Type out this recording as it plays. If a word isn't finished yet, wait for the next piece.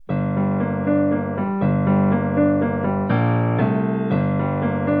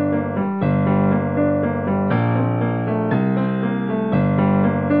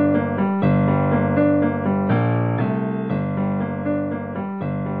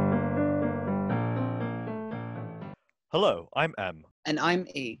Hello, I'm M. And I'm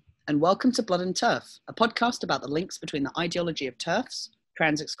E. And welcome to Blood and Turf, a podcast about the links between the ideology of TERFs,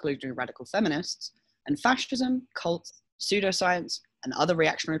 trans-exclusionary radical feminists, and fascism, cults, pseudoscience, and other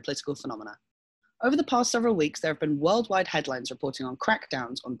reactionary political phenomena. Over the past several weeks, there have been worldwide headlines reporting on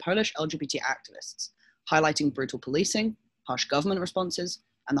crackdowns on Polish LGBT activists, highlighting brutal policing, harsh government responses,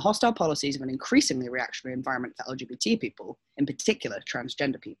 and the hostile policies of an increasingly reactionary environment for LGBT people, in particular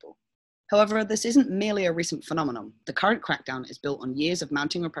transgender people. However, this isn't merely a recent phenomenon. The current crackdown is built on years of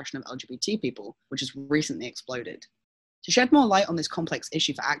mounting repression of LGBT people, which has recently exploded. To shed more light on this complex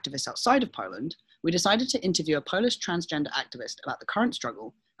issue for activists outside of Poland, we decided to interview a Polish transgender activist about the current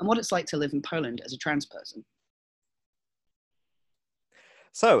struggle and what it's like to live in Poland as a trans person.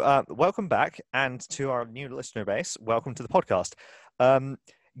 So, welcome back, and to our new listener base, welcome to the podcast.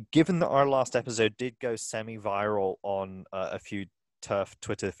 Given that our last episode did go semi-viral on a few TERF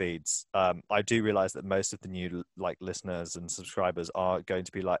Twitter feeds, I do realize that most of the new listeners and subscribers are going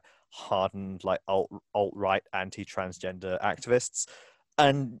to be hardened alt-right anti-transgender activists,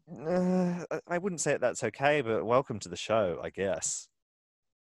 and I wouldn't say that's okay, but welcome to the show, I guess.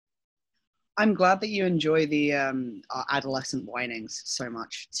 I'm glad that you enjoy the our adolescent whinings so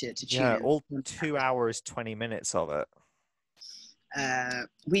much to tune in. Yeah, all 2 hours 20 minutes of it.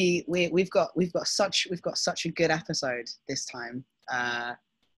 We've got such a good episode this time,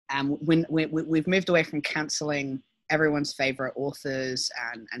 and when we've moved away from cancelling everyone's favorite authors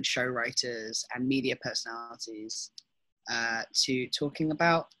and show writers and media personalities to talking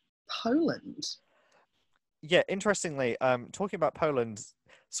about Poland. Yeah, interestingly, talking about Poland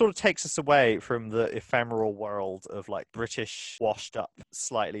sort of takes us away from the ephemeral world of British washed up,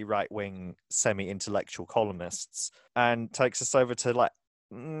 slightly right-wing, semi-intellectual columnists, and takes us over to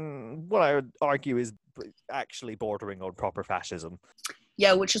what I would argue is actually bordering on proper fascism.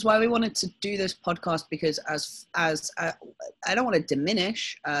 Yeah, which is why we wanted to do this podcast, because as I don't want to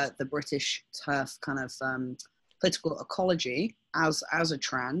diminish the British TERF kind of political ecology as a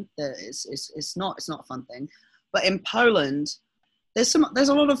trans. It's not a fun thing, but in Poland, there's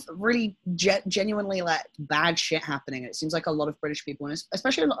a lot of really genuinely bad shit happening. It seems like a lot of British people, and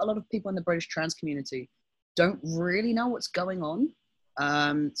especially a lot of people in the British trans community, don't really know what's going on.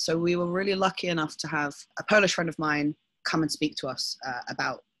 So we were really lucky enough to have a Polish friend of mine come and speak to us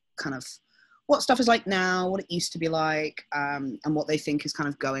about kind of what stuff is like now, what it used to be like, and what they think is kind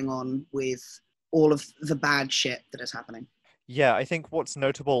of going on with all of the bad shit that is happening. Yeah, I think what's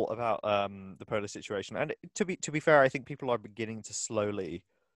notable about the Polish situation, and to be fair, I think people are beginning to slowly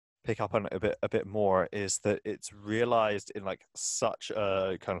pick up on it a bit more, is that it's realized in such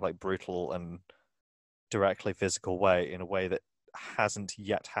a kind of brutal and directly physical way, in a way that hasn't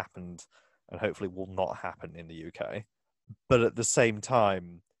yet happened and hopefully will not happen in the UK. But at the same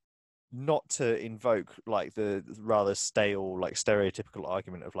time, not to invoke the rather stale stereotypical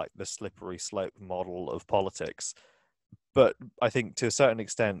argument of the slippery slope model of politics, but I think to a certain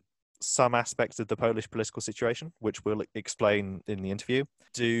extent some aspects of the Polish political situation, which we'll explain in the interview,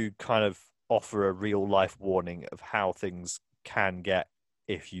 do kind of offer a real life warning of how things can get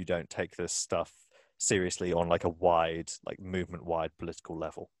if you don't take this stuff seriously on a wide, movement wide political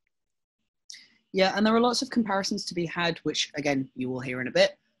level. Yeah, and there are lots of comparisons to be had, which again you will hear in a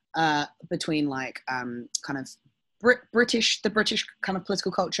bit, between kind of the British kind of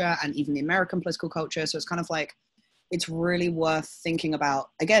political culture and even the American political culture. So it's kind of it's really worth thinking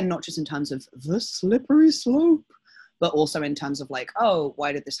about, again, not just in terms of the slippery slope, but also in terms of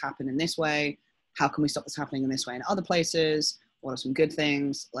why did this happen in this way? How can we stop this happening in this way in other places? What are some good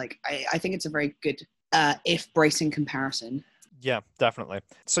things? I think it's a very good if bracing comparison. Yeah, definitely.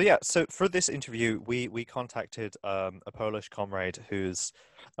 So for this interview, we contacted a Polish comrade who's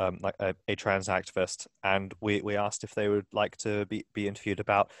a trans activist, and we asked if they would like to be interviewed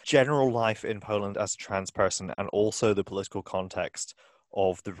about general life in Poland as a trans person, and also the political context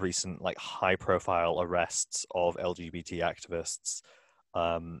of the recent high profile arrests of LGBT activists,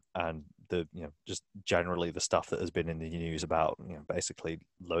 and the just generally the stuff that has been in the news about basically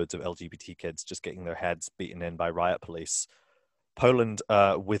loads of LGBT kids just getting their heads beaten in by riot police. Poland,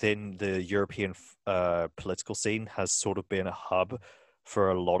 within the European political scene, has sort of been a hub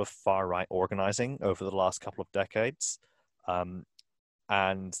for a lot of far-right organizing over the last couple of decades.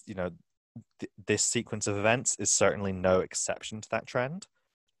 And, this sequence of events is certainly no exception to that trend.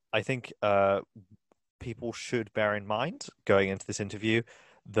 I think people should bear in mind, going into this interview,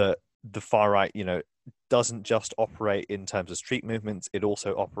 that the far-right, doesn't just operate in terms of street movements. It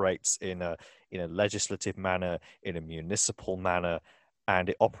also operates in a legislative manner, in a municipal manner, and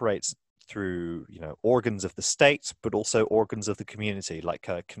it operates through organs of the state, but also organs of the community, like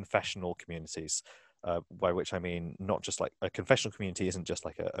confessional communities. by which I mean not just like a confessional community isn't just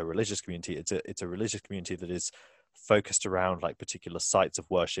like a religious community. It's a religious community that is focused around like particular sites of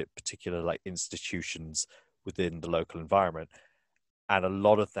worship, particular like institutions within the local environment. And a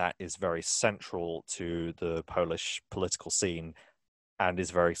lot of that is very central to the Polish political scene and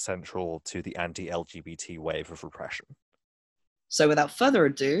is very central to the anti-LGBT wave of repression. So without further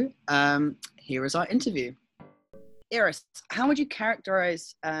ado, here is our interview. Iris, how would you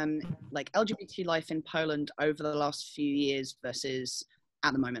characterize like LGBT life in Poland over the last few years versus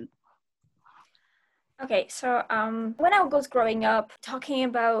at the moment? Okay, so when I was growing up, talking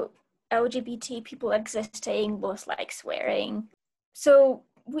about LGBT people existing was like swearing. So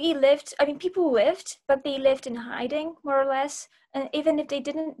people lived, but they lived in hiding more or less. And even if they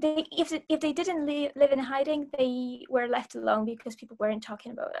didn't, if they didn't live in hiding, they were left alone because people weren't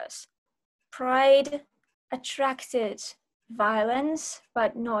talking about us. Pride attracted violence,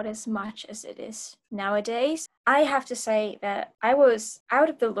 but not as much as it is nowadays. I have to say that I was out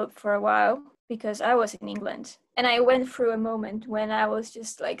of the loop for a while because I was in England, and I went through a moment when I was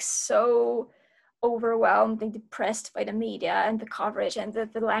just like so overwhelmed and depressed by the media and the coverage and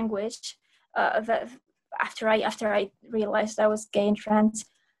the language that after I realized I was gay and trans,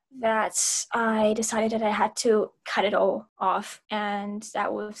 that I decided that I had to cut it all off, and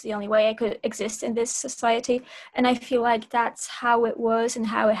that was the only way I could exist in this society. And I feel like that's how it was and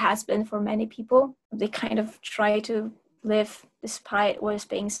how it has been for many people. They kind of try to live despite what is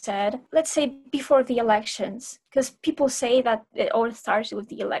being said. Let's say before the elections, because people say that it all started with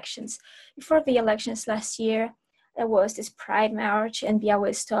the elections. Before the elections last year, there was this pride march in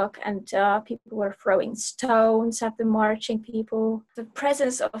Białystok, and people were throwing stones at the marching people. The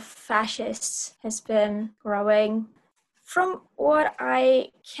presence of fascists has been growing. From what I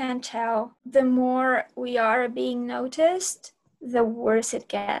can tell, the more we are being noticed, the worse it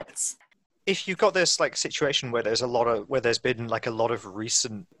gets. If you've got this like situation where there's been like a lot of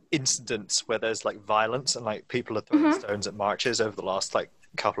recent incidents where there's like violence and like people are throwing stones at marches over the last like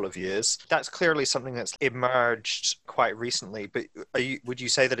couple of years, that's clearly something that's emerged quite recently. But would you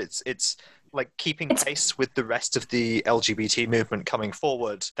say that it's like keeping pace with the rest of the LGBT movement coming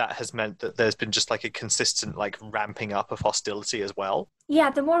forward, that has meant that there's been just like a consistent like ramping up of hostility as well?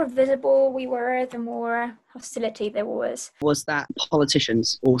 Yeah, the more visible we were, the more hostility there was. Was that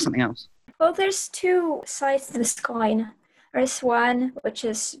politicians or something else? Well, there's two sides to this coin. There's one, which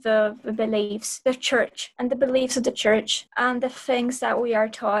is the beliefs, the church, and the beliefs of the church, and the things that we are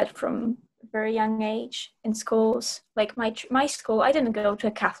taught from a very young age in schools. Like my school, I didn't go to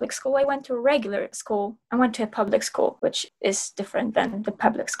a Catholic school. I went to a regular school. I went to a public school, which is different than the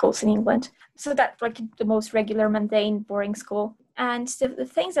public schools in England. So that's like the most regular, mundane, boring school. And the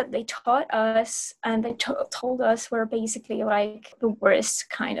things that they taught us and they told us were basically like the worst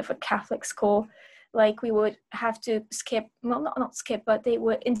kind of a Catholic school. Like we would have to skip, well, not skip, but they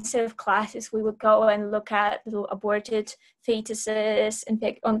would, instead of classes, we would go and look at little aborted fetuses and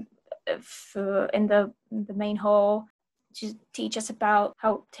pick on in the main hall to teach us about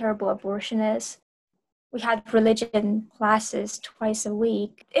how terrible abortion is. We had religion classes twice a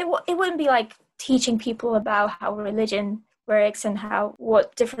week. It wouldn't be like teaching people about how religion works and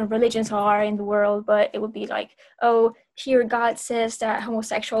what different religions are in the world, but it would be like, oh, here God says that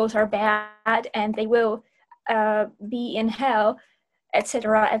homosexuals are bad and they will be in hell,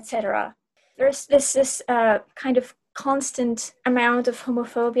 etc., etc. There's this kind of constant amount of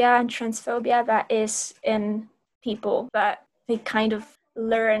homophobia and transphobia that is in people that they kind of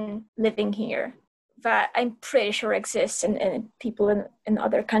learn living here, that I'm pretty sure exists in people in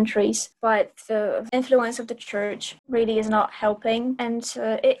other countries. But the influence of the church really is not helping. And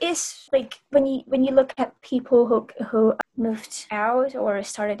it is like when you look at people who moved out or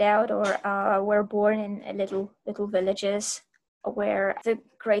started out or were born in little villages where the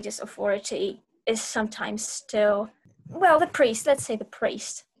greatest authority is sometimes still, well, the priest, let's say the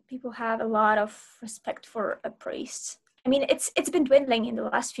priest. People have a lot of respect for a priest. I mean, it's been dwindling in the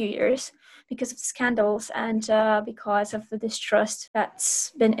last few years because of the scandals and because of the distrust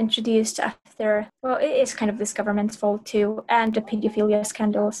that's been introduced after, well, it is kind of this government's fault too, and the pedophilia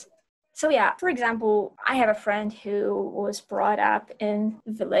scandals. So yeah, for example, I have a friend who was brought up in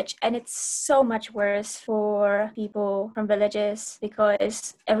a village, and it's so much worse for people from villages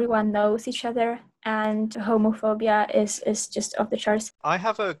because everyone knows each other and homophobia is just off the charts. I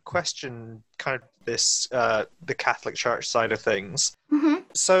have a question, kind of this, the Catholic Church side of things. Mm-hmm.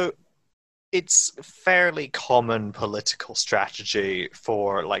 So it's fairly common political strategy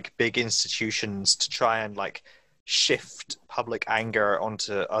for like big institutions to try and like shift public anger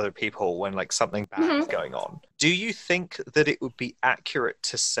onto other people when like something bad is going on. Do you think that it would be accurate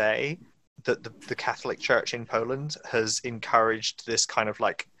to say that the Catholic Church in Poland has encouraged this kind of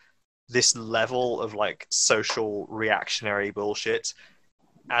like this level of like social reactionary bullshit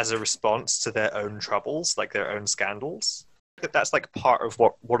as a response to their own troubles, like their own scandals. That's like part of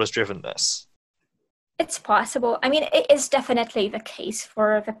what has driven this. It's possible. I mean, it is definitely the case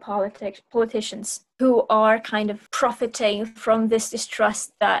for the politicians who are kind of profiting from this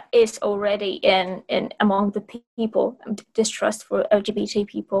distrust that is already in among the people, distrust for LGBT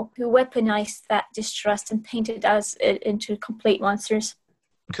people, who weaponize that distrust and painted us into complete monsters.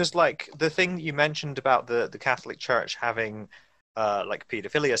 Because like the thing you mentioned about the Catholic Church having like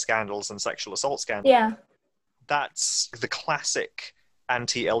pedophilia scandals and sexual assault scandals, yeah, that's the classic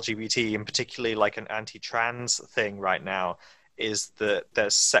anti-LGBT, and particularly like an anti-trans thing right now, is that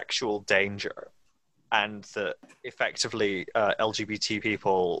there's sexual danger, and that effectively LGBT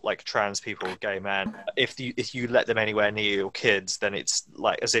people, like trans people, gay men, if you let them anywhere near your kids, then it's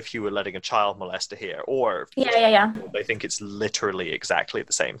like as if you were letting a child molester here. Or yeah. They think it's literally exactly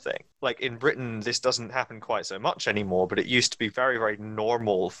the same thing. Like in Britain, this doesn't happen quite so much anymore, but it used to be very, very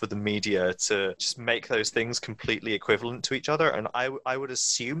normal for the media to just make those things completely equivalent to each other. And I would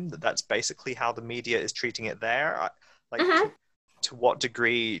assume that that's basically how the media is treating it there. Like, to what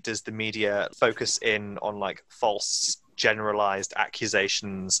degree does the media focus in on like false generalized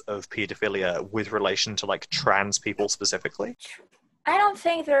accusations of pedophilia with relation to like trans people specifically? I don't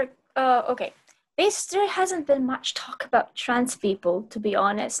think there hasn't been much talk about trans people, to be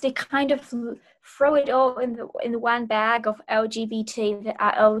honest. They kind of throw it all in the one bag of LGBT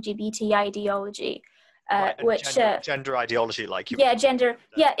ideology. Right, which gender ideology, like gender.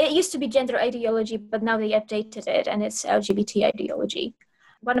 Yeah, it used to be gender ideology, but now they updated it, and it's LGBT ideology.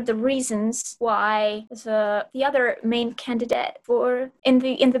 One of the reasons why the other main candidate in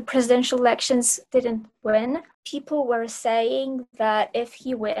the presidential elections didn't win, people were saying that if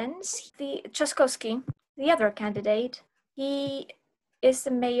he wins, the Trzaskowski, the other candidate, he is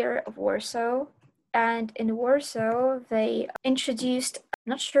the mayor of Warsaw, and in Warsaw they introduced,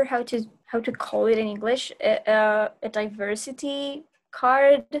 I'm not sure how to call it in English, a diversity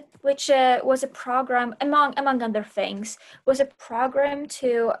card, which was a program, among other things, was a program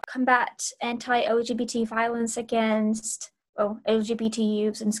to combat anti-LGBT violence against LGBT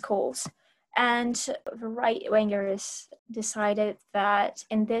youths in schools. And the right-wingers decided that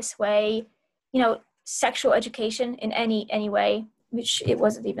in this way, sexual education in any way, which it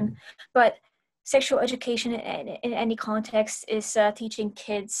wasn't even, but sexual education in any context is teaching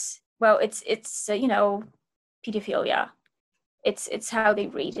kids, well, it's pedophilia. It's how they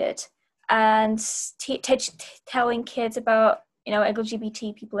read it, and telling kids about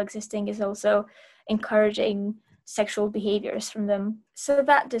LGBT people existing is also encouraging sexual behaviors from them. So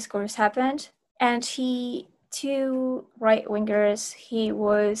that discourse happened, and to right-wingers, he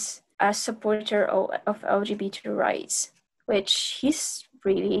was a supporter of LGBT rights, which he's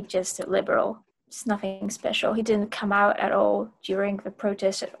really just a liberal. It's nothing special. He didn't come out at all during the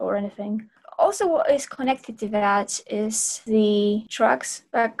protest or anything. Also, what is connected to that is the trucks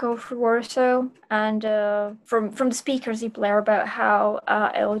that go through Warsaw, and from the speakers they blare about how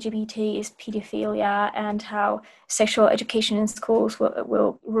LGBT is pedophilia and how sexual education in schools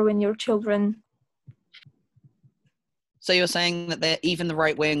will ruin your children. So you're saying that even the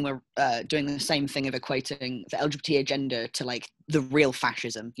right wing were doing the same thing of equating the LGBT agenda to like the real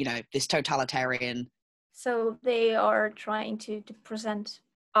fascism, this totalitarian. So they are trying to present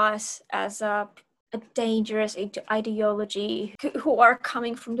us as a dangerous ideology who are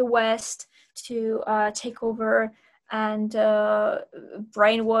coming from the West to take over and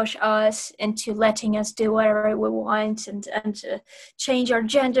brainwash us into letting us do whatever we want and change our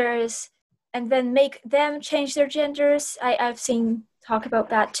genders, and then make them change their genders. I've seen talk about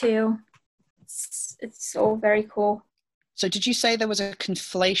that too. It's all very cool. So did you say there was a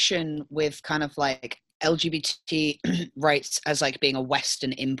conflation with kind of like LGBT rights as like being a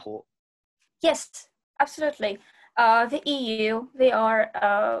Western import? Yes, absolutely. The EU, they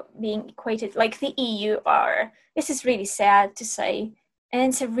are being equated, like the EU are, this is really sad to say, and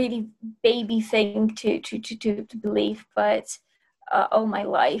it's a really baby thing to believe, but all my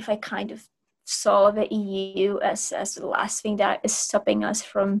life I kind of saw the EU as the last thing that is stopping us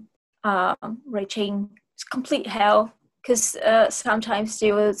from reaching complete hell, because sometimes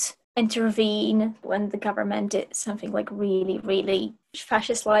they would intervene when the government did something like really, really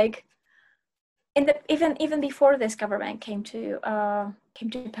fascist-like. Even before this government came to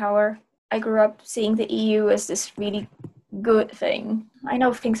power, I grew up seeing the EU as this really good thing. I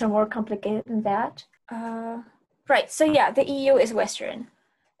know things are more complicated than that. Right. So yeah, the EU is Western.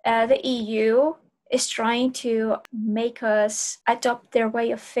 The EU is trying to make us adopt their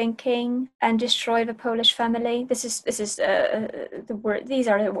way of thinking and destroy the Polish family. This is the word. These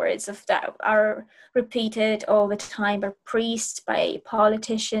are the words of that are repeated all the time by priests, by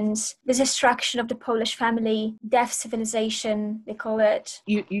politicians. The destruction of the Polish family, deaf civilization, they call it.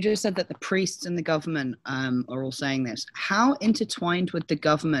 You just said that the priests and the government are all saying this. How intertwined with the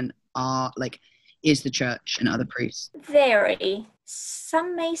government is the church and other priests? Very.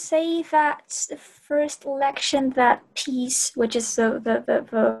 Some may say that the first election that PiS, which is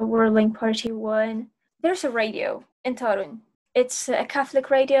the ruling party, won, there's a radio in Torun. It's a Catholic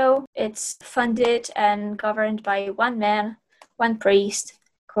radio. It's funded and governed by one man, one priest,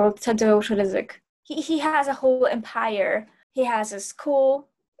 called Tadeusz Rydzyk. He has a whole empire. He has a school,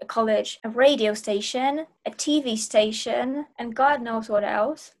 a college, a radio station, a TV station, and God knows what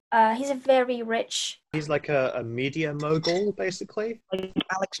else. He's a very rich... He's like a media mogul, basically. Like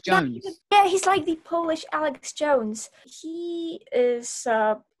Alex Jones. Yeah, he's like the Polish Alex Jones. He is,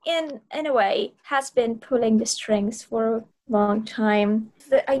 in a way, has been pulling the strings for a long time.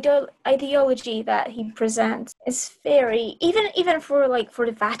 The ideology that he presents is very... Even for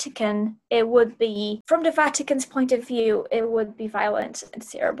the Vatican, it would be... From the Vatican's point of view, it would be violent and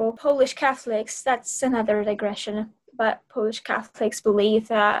terrible. Polish Catholics, that's another digression. But Polish Catholics believe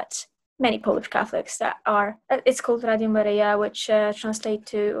that many Polish Catholics that are, it's called Radio Maria, which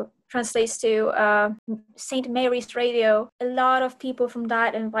translates to St. Mary's Radio. A lot of people from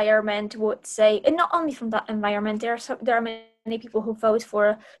that environment would say, and not only from that environment, there are many people who vote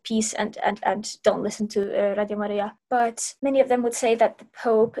for peace and don't listen to Radio Maria. But many of them would say that the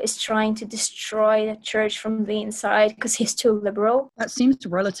Pope is trying to destroy the church from the inside because he's too liberal. That seems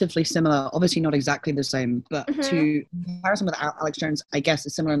relatively similar. Obviously not exactly the same, but to comparison with Alex Jones, I guess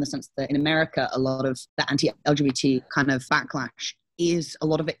is similar in the sense that in America, a lot of the anti-LGBT kind of backlash a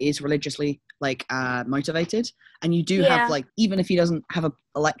lot of it is religiously motivated, and you do have even if he doesn't have an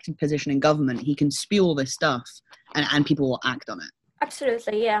elected position in government, he can spew all this stuff and people will act on it.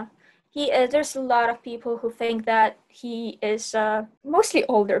 Absolutely, yeah. There's a lot of people who think that he is mostly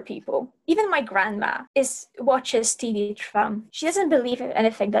older people. Even my grandma watches TV Trump. She doesn't believe in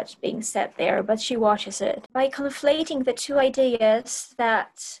anything that's being said there, but she watches it. By conflating the two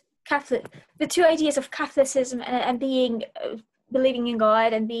ideas of Catholicism and being believing in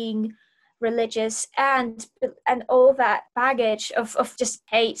God and being religious and all that baggage of just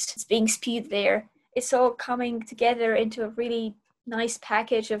hate that's being spewed there, it's all coming together into a really nice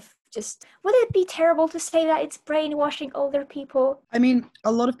package of just... Would it be terrible to say that it's brainwashing older people? I mean,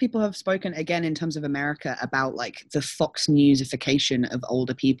 a lot of people have spoken, again, in terms of America, about the Fox Newsification of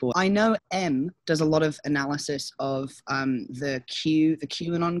older people. I know M does a lot of analysis of the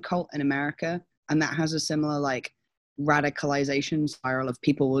QAnon cult in America, and that has a similar radicalization spiral of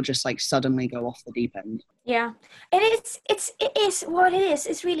people will just suddenly go off the deep end. Yeah, and it is what it is.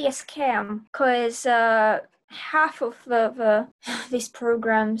 It's really a scam because half of these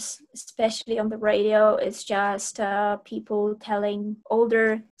programs, especially on the radio, is just people telling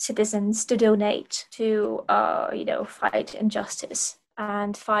older citizens to donate to fight injustice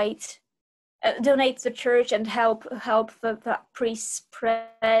and donate to the church and help the priests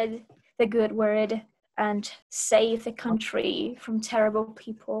spread the good word and save the country from terrible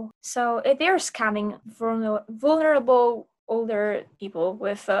people. So they're scamming vulnerable older people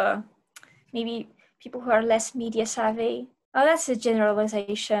with maybe people who are less media savvy. That's a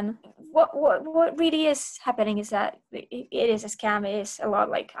generalization. What really is happening is that it is a scam. It is a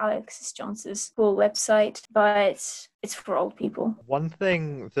lot like Alex Jones's whole website, but it's for old people. One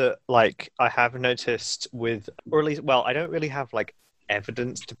thing that I have noticed with, or at least, I don't really have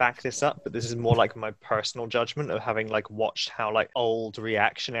evidence to back this up, but this is more my personal judgment of having watched how old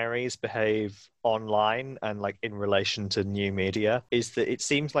reactionaries behave online and in relation to new media, is that it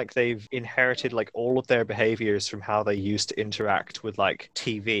seems like they've inherited all of their behaviors from how they used to interact with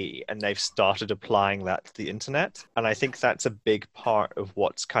TV, and they've started applying that to the internet. And I think that's a big part of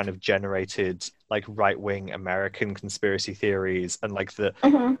what's kind of generated right-wing American conspiracy theories and the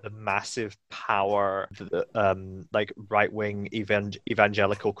massive power that right-wing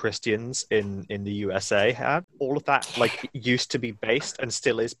evangelical Christians in the USA had. All of that used to be based and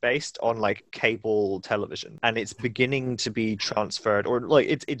still is based on cable television, and it's beginning to be transferred, or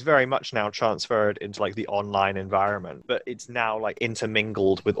it's very much now transferred into the online environment, but it's now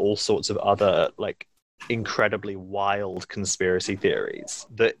intermingled with all sorts of other incredibly wild conspiracy theories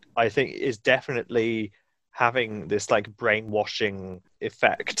that I think is definitely having this brainwashing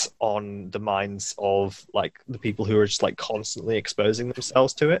effect on the minds of the people who are just constantly exposing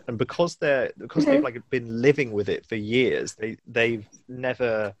themselves to it. And because they've been living with it for years, they've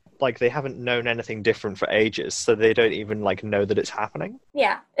never like they haven't known anything different for ages, so they don't even like know that it's happening.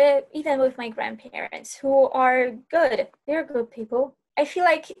 Yeah, even with my grandparents, who are good, they're good people. I feel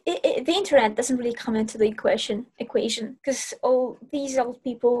like the internet doesn't really come into the equation because all these old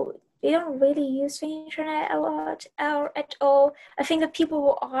people, they don't really use the internet a lot or at all. I think the people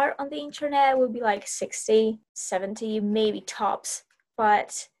who are on the internet will be like 60, 70, maybe tops.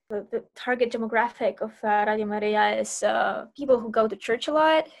 But the target demographic of Radio Maria is people who go to church a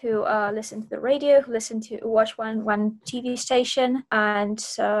lot, who listen to the radio, who watch one TV station, and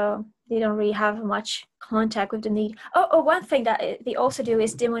they don't really have much contact with the media. One thing that they also do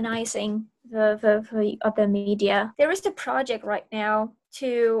is demonizing the other media. There is a project right now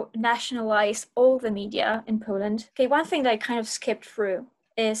to nationalize all the media in Poland. Okay, one thing that I kind of skipped through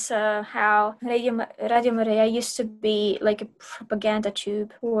is how Radio Maria used to be like a propaganda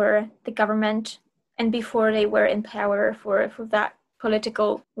tube for the government, and before they were in power for that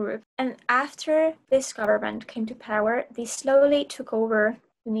political group. And after this government came to power, they slowly took over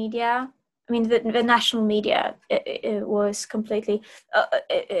the media. I mean, the national media, it was completely,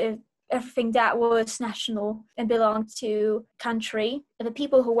 everything that was national and belonged to country. The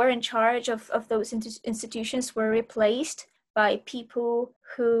people who were in charge of those institutions were replaced by people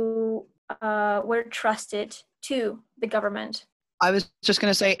who were trusted to the government. I was just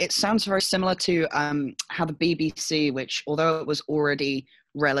going to say, it sounds very similar to how the BBC, which although it was already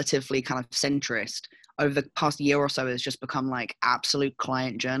relatively kind of centrist, over the past year or so has just become like absolute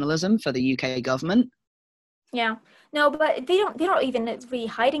client journalism for the UK government. Yeah. No, but they don't even really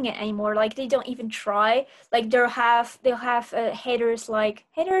hiding it anymore. Like they don't even try. Like they'll have headers like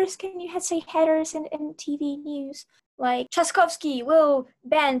headers. Can you say headers in TV news? Like Trzaskowski will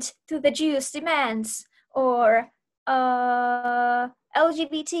bend to the Jews' demands, or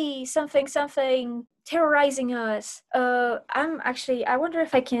LGBT something terrorizing us. I wonder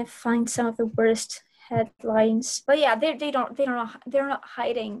if I can find some of the worst headlines. But yeah, they're not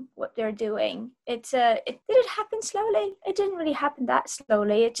hiding what they're doing. Did it happen slowly? It didn't really happen that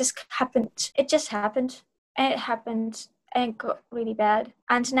slowly. It just happened. And it happened and got really bad.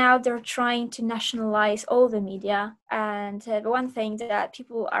 And now they're trying to nationalize all the media. And the one thing that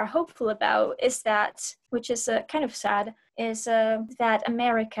people are hopeful about is that, which is kind of sad, is that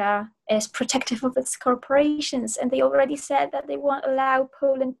America is protective of its corporations. And they already said that they won't allow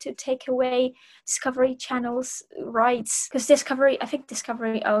Poland to take away Discovery Channel's rights. Because I think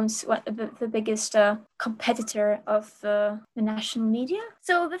Discovery owns the biggest competitor of the national media.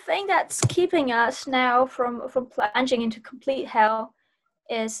 So the thing that's keeping us now from plunging into complete hell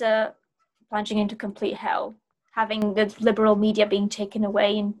is plunging into complete hell. Having the liberal media being taken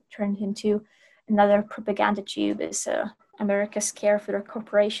away and turned into another propaganda tube is America's care for their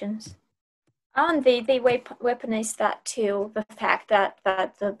corporations. And they weaponize that too, the fact that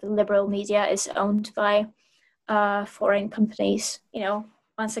the liberal media is owned by foreign companies. You know,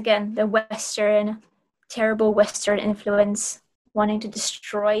 once again, the terrible Western influence wanting to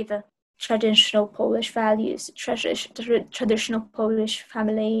destroy the traditional Polish values, traditional Polish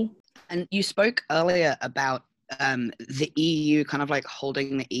family. And you spoke earlier about the EU, kind of like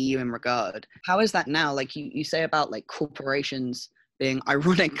holding the EU in regard. How is that now? Like you say about like corporations being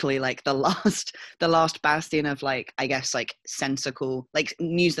ironically like the last bastion of like, I guess, like sensical, like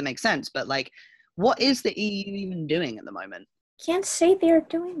news that makes sense. But like, what is the EU even doing at the moment? Can't say they're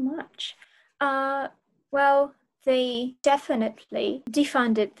doing much. Well, they definitely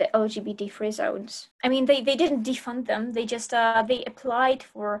defunded the LGBT free zones. I mean, they didn't defund them. They just they applied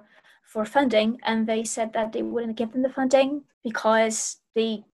for funding, and they said that they wouldn't give them the funding because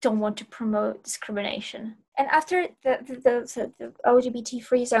they don't want to promote discrimination. And after the LGBT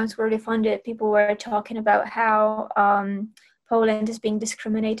free zones were defunded, people were talking about how Poland is being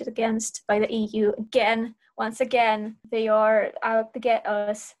discriminated against by the EU again. Once again, they are out to get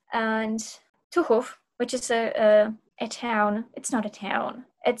us. And Tuchów, which is a town, it's not a town.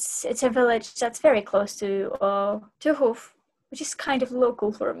 It's a village that's very close to Tuchów, which is kind of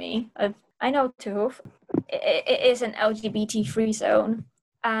local for me. I know Tuchów. It is an LGBT free zone,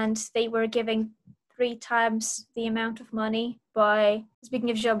 and they were giving 3 times the amount of money by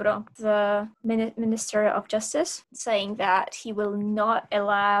Zbigniew Ziobro, the Minister of Justice, saying that he will not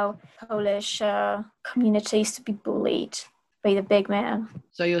allow Polish communities to be bullied by the big man.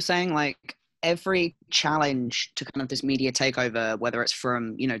 So you're saying like every challenge to kind of this media takeover, whether it's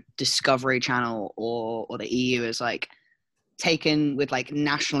from, you know, Discovery Channel or the EU, is like taken with like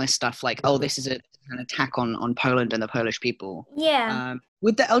nationalist stuff, like, oh, this is an attack on Poland and the Polish people. Yeah.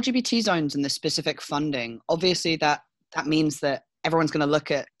 With the LGBT zones and the specific funding, obviously that means that everyone's going to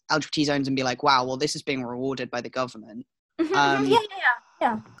look at LGBT zones and be like, wow, well, this is being rewarded by the government. Yeah.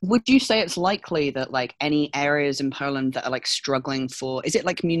 Yeah. Would you say it's likely that like any areas in Poland that are like struggling for, is it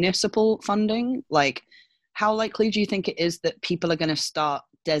like municipal funding? Like how likely do you think it is that people are going to start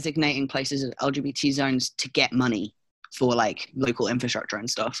designating places as LGBT zones to get money for like local infrastructure and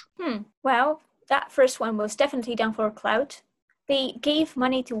stuff? Well, that first one was definitely done for clout. They gave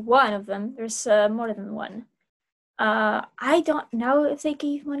money to one of them. There's more than one. I don't know if they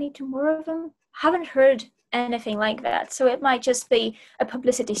gave money to more of them. Haven't heard anything like that, so it might just be a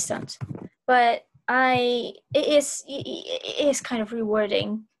publicity stunt. But it is kind of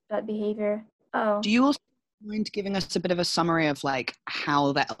rewarding, that behavior. Oh, Do you also mind giving us a bit of a summary of like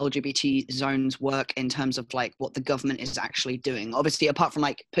how the LGBT zones work in terms of like what the government is actually doing? Obviously, apart from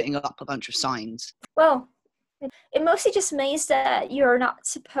like putting up a bunch of signs. well, it mostly just means that you're not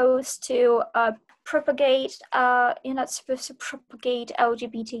supposed to propagate. You're not supposed to propagate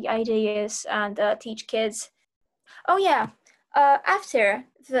LGBT ideas and teach kids. Oh yeah. After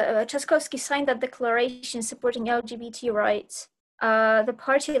the Trzaskowski signed that declaration supporting LGBT rights, the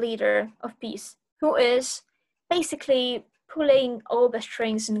party leader of PiS, who is basically pulling all the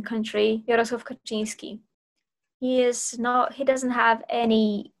strings in the country, Jarosław Kaczyński, he doesn't have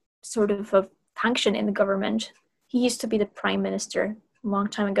any sort of a function in the government. He used to be the prime minister a long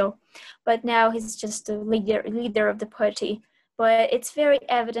time ago, but now he's just the leader of the party. But it's very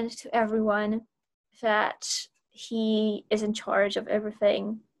evident to everyone that he is in charge of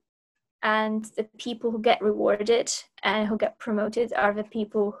everything, and the people who get rewarded and who get promoted are the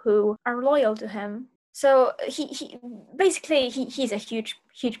people who are loyal to him. So he basically he's a huge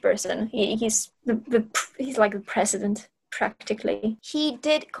person. He's like the president practically. He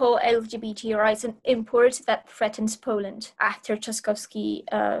did call LGBT rights an import that threatens Poland after Trzaskowski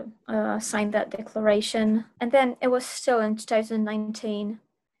signed that declaration. And then it was still in 2019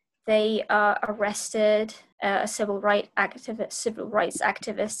 they arrested a civil rights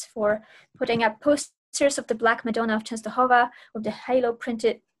activist for putting up posters of the Black Madonna of Częstochowa with the halo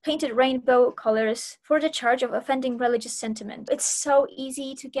painted rainbow colors for the charge of offending religious sentiment. It's so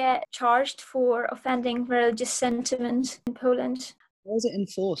easy to get charged for offending religious sentiment in Poland. How is it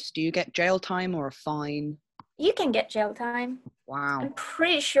enforced? Do you get jail time or a fine? You can get jail time. Wow. I'm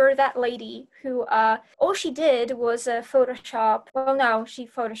pretty sure that lady who, all she did was Photoshop. Well, no, she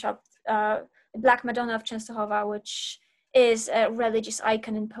Photoshopped the Black Madonna of Częstochowa, which is a religious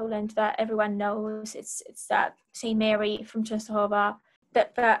icon in Poland that everyone knows. It's that Saint Mary from Częstochowa.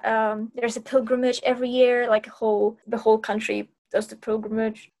 That there's a pilgrimage every year, like the whole country does the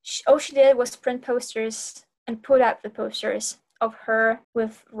pilgrimage. All she did was print posters and put out the posters of her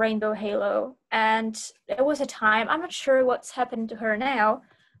with rainbow halo. And there was a time, I'm not sure what's happened to her now,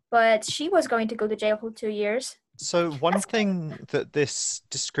 but she was going to go to jail for 2 years. So one thing that this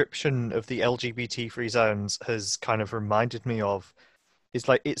description of the LGBT free zones has kind of reminded me of is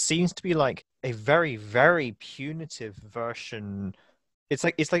like, it seems to be like a very, very punitive version. It's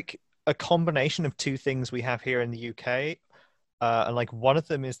like a combination of two things we have here in the UK. And like one of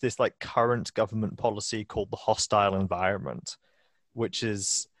them is this like current government policy called the hostile environment, which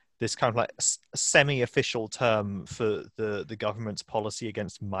is this kind of like semi-official term for the government's policy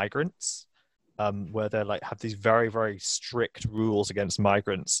against migrants, where they like have these very, very strict rules against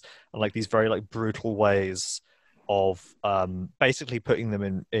migrants and like these very like brutal ways of basically putting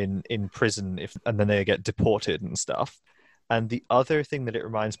them in prison and then they get deported and stuff. And the other thing that it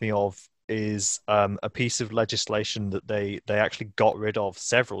reminds me of is a piece of legislation that they actually got rid of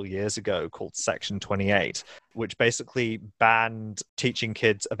several years ago called Section 28, which basically banned teaching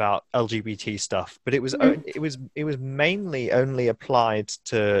kids about LGBT stuff. But it was mainly only applied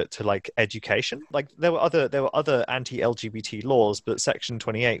to like education. Like there were other anti-LGBT laws, but Section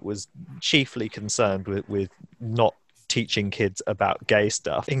 28 was chiefly concerned with not teaching kids about gay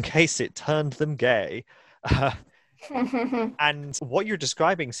stuff in case it turned them gay. And what you're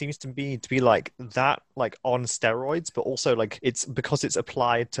describing seems to be like that, like on steroids, but also like it's because it's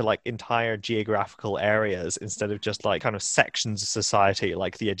applied to like entire geographical areas instead of just like kind of sections of society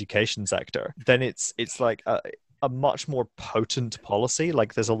like the education sector. Then it's like a much more potent policy.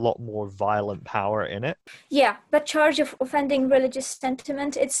 Like there's a lot more violent power in it. Yeah, the charge of offending religious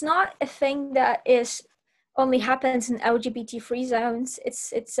sentiment, it's not a thing that is only happens in LGBT free zones.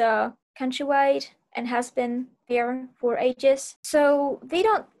 It's countrywide and has been there for ages. So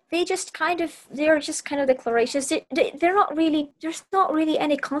they're just kind of declarations. They're not really, there's not really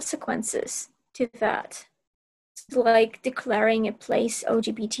any consequences to that. It's like declaring a place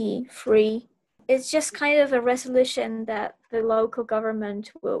LGBT free. It's just kind of a resolution that the local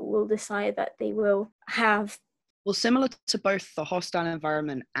government will decide that they will have Well, similar to both the hostile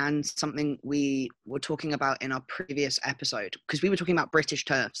environment and something we were talking about in our previous episode, because we were talking about British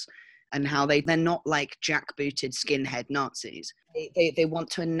TERFs and how they're not like jackbooted skinhead Nazis. They want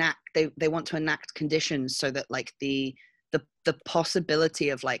to enact they want to enact conditions so that like the possibility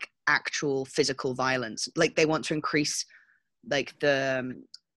of like actual physical violence, like they want to increase like the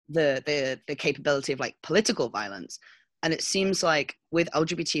capability of like political violence. And it seems like with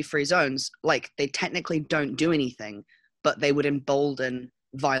LGBT free zones, like they technically don't do anything, but they would embolden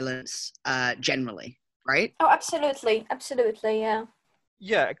violence generally, right? Oh, absolutely, yeah.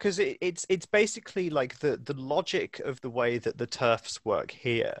 Yeah, because it's basically like the logic of the way that the TERFs work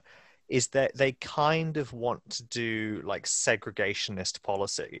here is that they kind of want to do like segregationist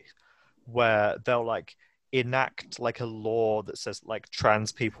policy where they'll like enact like a law that says like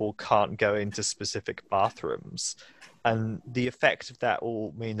trans people can't go into specific bathrooms, and the effect of that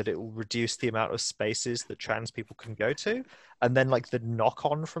will mean that it will reduce the amount of spaces that trans people can go to. And then like the knock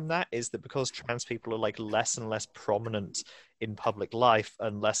on from that is that because trans people are like less and less prominent in public life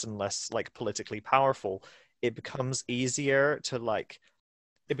and less like politically powerful, it becomes easier to like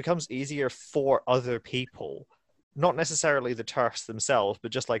it becomes easier for other people, not necessarily the TERFs themselves,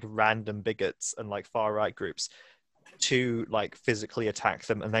 but just like random bigots and like far right groups, to like physically attack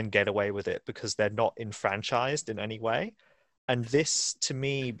them and then get away with it because they're not enfranchised in any way. And this to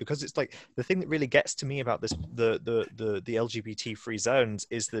me, because it's like the thing that really gets to me about this the LGBT free zones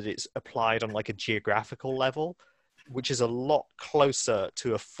is that it's applied on like a geographical level, which is a lot closer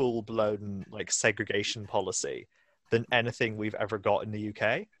to a full-blown like segregation policy than anything we've ever got in the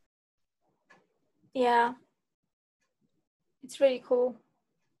UK. Yeah, it's really cool.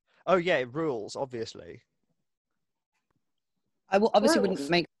 Oh yeah, it rules, obviously. I will obviously Rules. wouldn't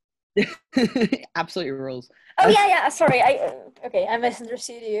make absolutely rules. Oh yeah. Sorry, I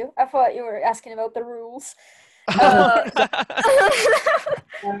misunderstood you. I thought you were asking about the rules. No,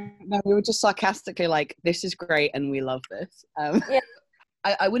 we were just sarcastically like, this is great and we love this. Yeah.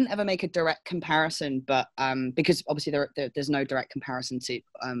 I wouldn't ever make a direct comparison, but because obviously there's no direct comparison to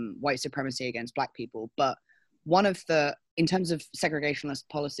white supremacy against black people. But one of the, in terms of segregationist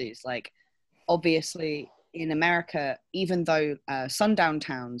policies, like obviously in America, even though sundown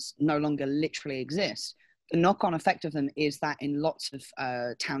towns no longer literally exist, the knock-on effect of them is that in lots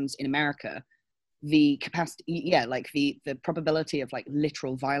of towns in America, the capacity, like the probability of like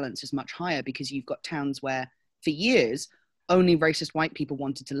literal violence is much higher because you've got towns where for years only racist white people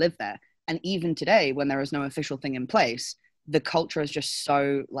wanted to live there. And even today, when there is no official thing in place, the culture is just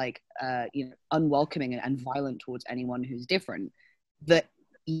so like unwelcoming and violent towards anyone who's different that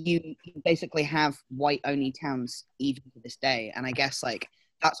you basically have white only towns even to this day. And I guess like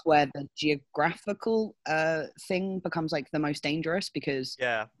that's where the geographical thing becomes like the most dangerous, because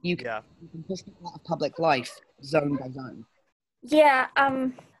you can push people out of public life zone by zone. Yeah.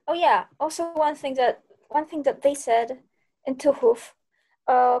 Oh yeah. Also, one thing that they said in Tuhuf,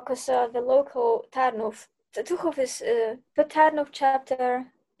 because the local Tarnów, the Tuhuf is the Tarnów chapter.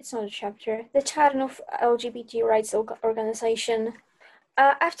 It's not a chapter. The Tarnów LGBT rights organization.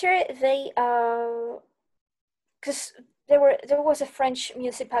 After they, because there was a French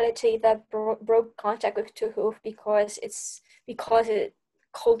municipality that broke contact with Tuhuf because it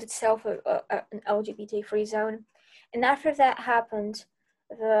called itself an LGBT free zone, and after that happened,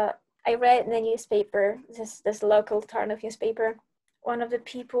 I read in the newspaper, this local Tarnów newspaper, one of the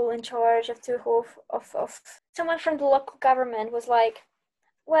people in charge of Tuhuf, of someone from the local government was like,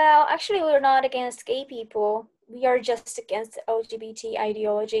 well, actually we're not against gay people, we are just against LGBT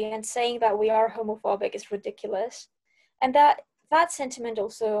ideology, and saying that we are homophobic is ridiculous. And that sentiment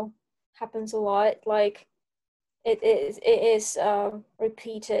also happens a lot, like it is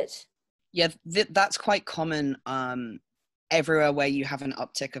repeated. Yeah, that's quite common everywhere where you have an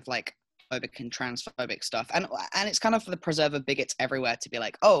uptick of like phobic and transphobic stuff, and it's kind of the preserve of bigots everywhere to be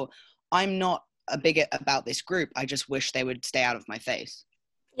like, oh, I'm not a bigot about this group, I just wish they would stay out of my face.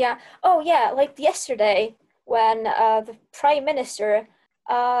 Yeah. Oh yeah, like yesterday when the Prime Minister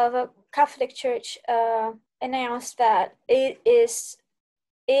of the Catholic Church announced that it is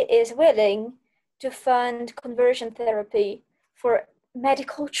willing to fund conversion therapy for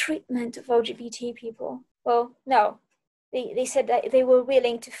medical treatment of LGBT people. Well, no, they said that they were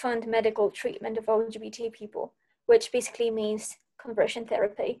willing to fund medical treatment of LGBT people, which basically means conversion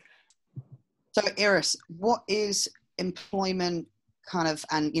therapy. So Iris, what is employment kind of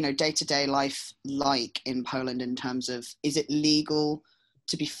and day-to-day life like in Poland in terms of, is it legal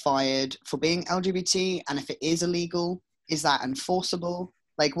to be fired for being LGBT, and if it is illegal, is that enforceable?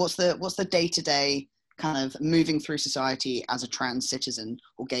 Like what's the day-to-day kind of moving through society as a trans citizen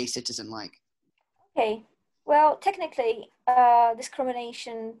or gay citizen like? Okay, Well, technically,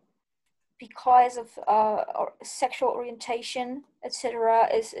 discrimination because of or sexual orientation, etc.,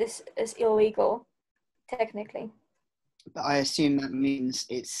 is illegal, technically. But I assume that means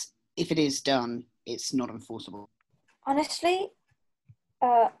if it is done, it's not enforceable. Honestly,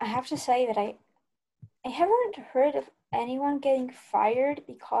 I have to say that I haven't heard of anyone getting fired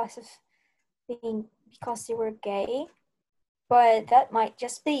because they were gay, but that might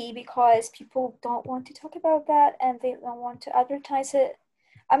just be because people don't want to talk about that and they don't want to advertise it.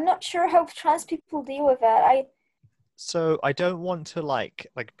 I'm not sure how trans people deal with that. So I don't want to like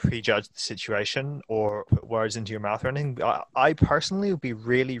prejudge the situation or put words into your mouth or anything. I personally would be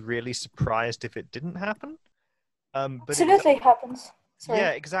really, really surprised if it didn't happen. But Absolutely happens. Sorry.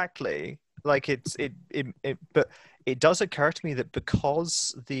 yeah, exactly. Like but it does occur to me that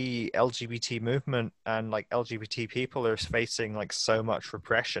because the LGBT movement and like LGBT people are facing like so much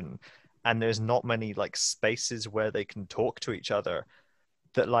repression, and there's not many like spaces where they can talk to each other,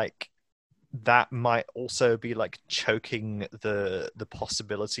 that like that might also be like choking the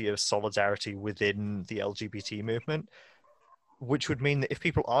possibility of solidarity within the LGBT movement, which would mean that if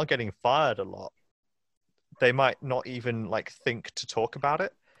people are getting fired a lot, they might not even like think to talk about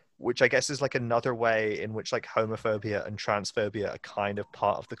it, which I guess is like another way in which like homophobia and transphobia are kind of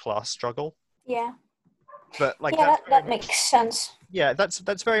part of the class struggle. Yeah. But like Yeah, that's that makes sense. yeah, that's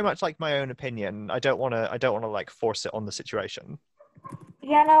very much like my own opinion. I don't want to like force it on the situation.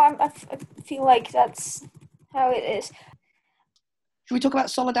 Yeah, no, I feel like that's how it is. Should we talk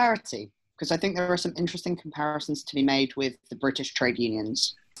about solidarity? Because I think there are some interesting comparisons to be made with the British trade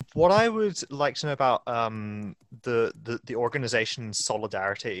unions. What I would like to know about the organization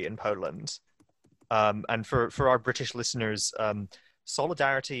Solidarity in Poland, and for our British listeners,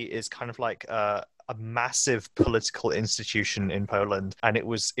 Solidarity is kind of like a massive political institution in Poland, and it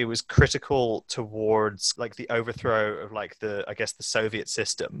was critical towards like the overthrow of like the Soviet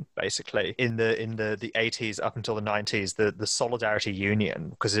system, basically in the 80s up until the 90s. The Solidarity Union,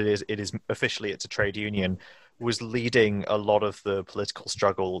 because it is officially it's a trade union, was leading a lot of the political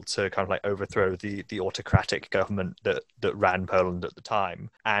struggle to kind of like overthrow the autocratic government that ran Poland at the time,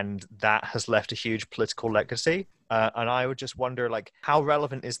 and that has left a huge political legacy. And I would just wonder, like, how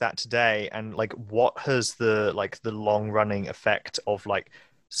relevant is that today, and like, what has the long running effect of like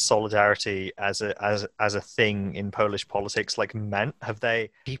solidarity as a thing in Polish politics like meant? Have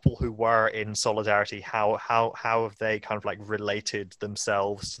they people who were in solidarity, how have they kind of like related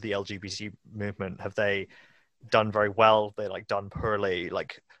themselves to the LGBT movement? Have they done very well? Have they like done poorly?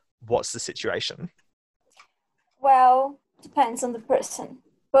 Like, what's the situation? Well, depends on the person.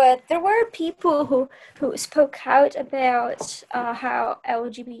 But there were people who spoke out about how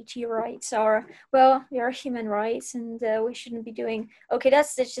LGBT rights are, well, they are human rights and we shouldn't be doing. Okay,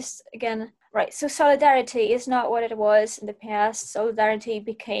 that's just, again, right. So solidarity is not what it was in the past. Solidarity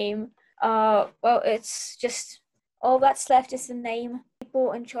became, well, it's just, all that's left is the name.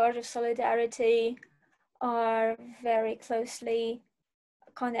 People in charge of solidarity are very closely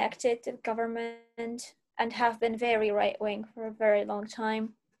connected to government and have been very right-wing for a very long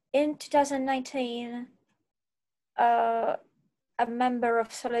time. In 2019, a member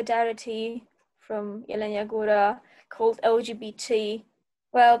of Solidarity from Jelenia Góra called LGBT,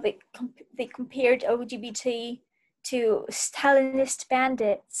 well, they compared LGBT to Stalinist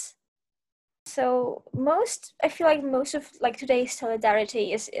bandits. So I feel like most of like today's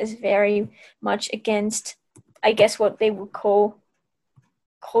Solidarity is very much against, I guess, what they would call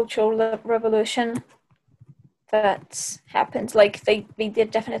cultural revolution that happened. Like they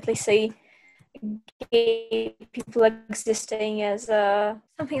did definitely see gay people existing as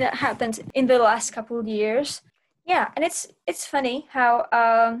something that happened in the last couple of years. Yeah, and it's funny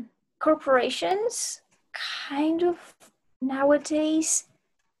how corporations kind of nowadays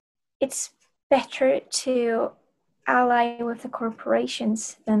it's better to ally with the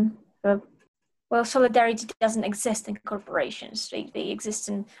corporations than the well, solidarity doesn't exist in corporations. They exist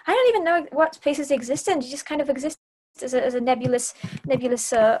in, I don't even know what spaces they exist in. They just kind of exist as a nebulous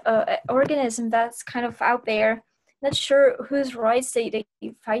organism that's kind of out there. Not sure whose rights they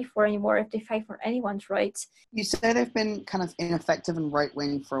fight for anymore, if they fight for anyone's rights. You say they've been kind of ineffective and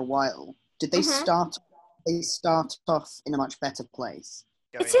right-wing for a while. Did they start off in a much better place?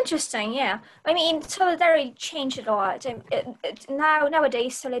 It's interesting, yeah. I mean, solidarity changed a lot.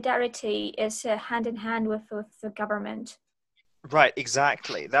 Nowadays, solidarity is hand in hand with the government. Right,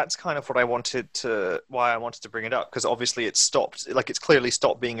 exactly. That's kind of what why I wanted to bring it up, because obviously it's clearly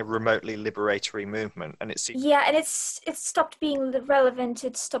stopped being a remotely liberatory movement, and yeah, and it's stopped being relevant.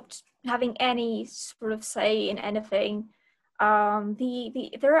 It stopped having any sort of say in anything.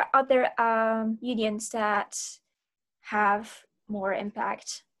 There are other unions that have more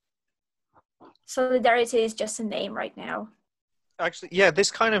impact. Solidarity is just a name right now. Actually, yeah,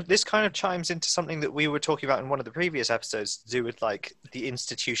 this kind of chimes into something that we were talking about in one of the previous episodes to do with like the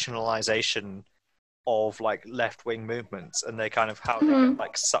institutionalization of like left-wing movements and they kind of how they get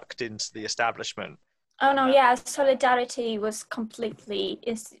like sucked into the establishment. Oh no, yeah, Solidarity was completely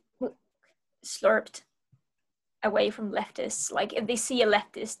slurped away from leftists. Like if they see a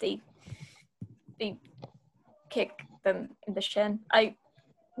leftist, they kick them in the shin.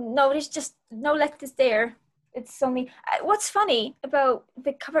 There's just no leftist there. It's only what's funny about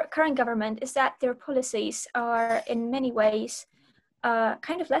the current government is that their policies are in many ways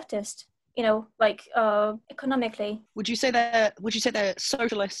kind of leftist. You know, like economically. Would you say they're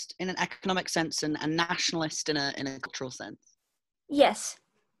socialist in an economic sense and nationalist in a cultural sense? Yes,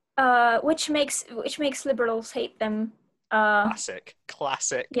 which makes liberals hate them. Classic.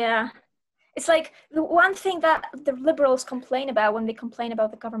 Yeah. It's like the one thing that the liberals complain about when they complain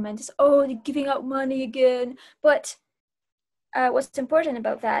about the government is, oh, they're giving out money again. But what's important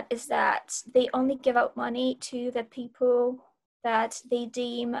about that is that they only give out money to the people that they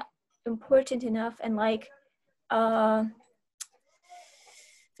deem important enough and like that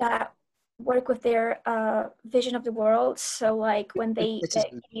work with their vision of the world. So like when they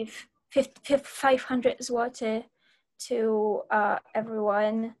give 500 zloty to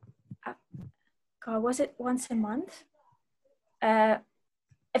everyone, God, was it once a month?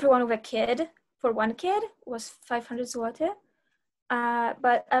 Everyone with a kid, for one kid, was 500 zloty.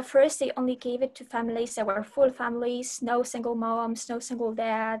 But at first they only gave it to families that were full families, no single moms, no single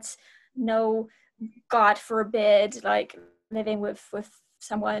dads, no, God forbid, like living with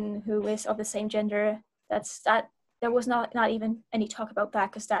someone who is of the same gender. There was not even any talk about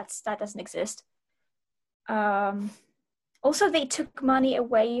that because that doesn't exist. Also, they took money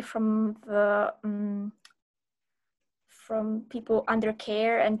away from the from people under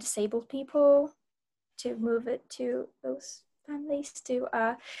care and disabled people to move it to those families to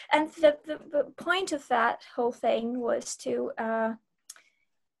and the point of that whole thing was to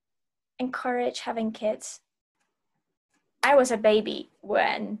encourage having kids. I was a baby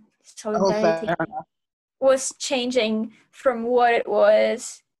when Solidarity was changing from what it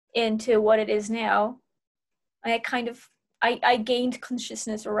was into what it is now. I gained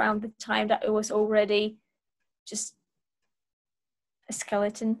consciousness around the time that it was already just a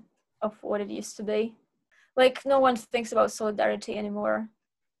skeleton of what it used to be. Like, no one thinks about Solidarity anymore.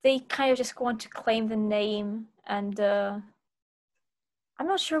 They kind of just want to claim the name, and I'm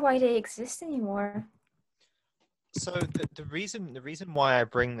not sure why they exist anymore. So the reason why I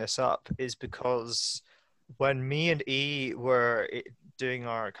bring this up is because when me and E were doing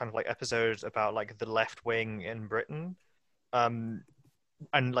our kind of like episode about like the left wing in Britain, and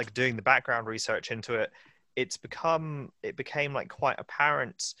like doing the background research into it, it became like quite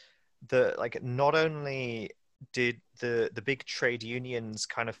apparent that like not only did the big trade unions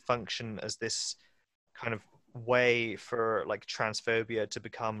kind of function as this kind of way for like transphobia to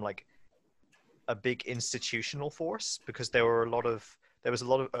become like a big institutional force, because there was a lot of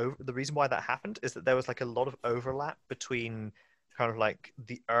the reason why that happened is that there was like a lot of overlap between kind of like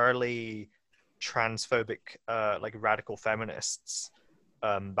the early transphobic like radical feminists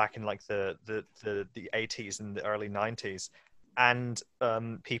back in like the 80s and the early 90s and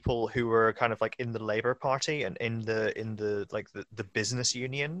people who were kind of like in the Labour Party and in the like the business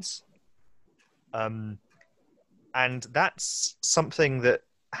unions, and that's something that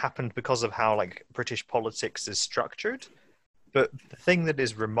happened because of how like British politics is structured. But the thing that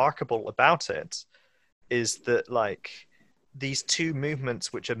is remarkable about it is that like these two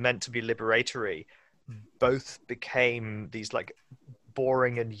movements, which are meant to be liberatory, both became these like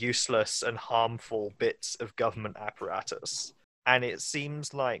boring and useless and harmful bits of government apparatus. And it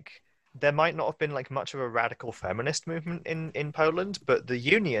seems like there might not have been like much of a radical feminist movement in Poland, but the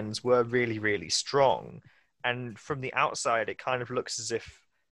unions were really, really strong. And from the outside, it kind of looks as if,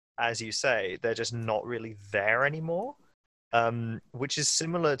 as you say, they're just not really there anymore. Which is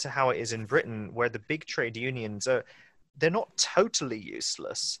similar to how it is in Britain, where the big trade unions they're not totally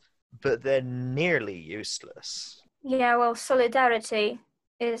useless, but they're nearly useless. Yeah, well, Solidarity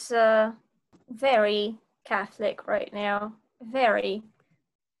is very Catholic right now. Very.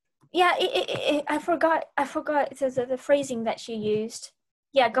 Yeah, I forgot the phrasing that you used.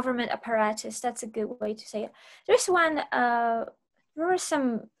 Yeah, government apparatus. That's a good way to say it. There's one. There are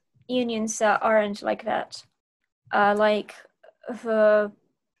some unions that aren't like that. Like the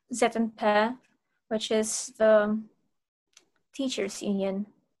ZNP, which is the teachers union.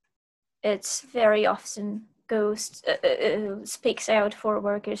 It's very often goes speaks out for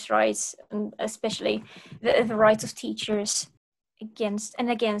workers' rights, and especially the rights of teachers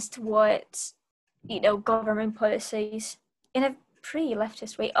against what government policies in a pretty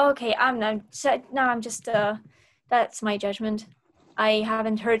leftist way. Okay, I'm just that's my judgment. I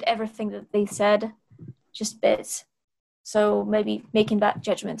haven't heard everything that they said, just bits. So maybe making that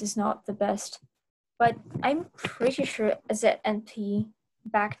judgment is not the best. But I'm pretty sure ZNP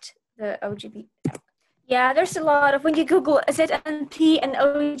backed the LGBT. Yeah, there's a lot of, when you Google ZNP and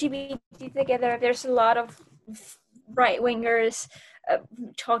LGBT together, there's a lot of right-wingers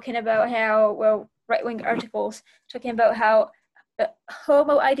talking about how, well, right-wing articles talking about how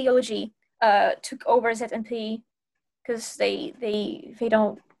homo ideology took over ZNP because they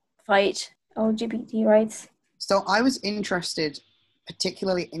don't fight LGBT rights. So I was interested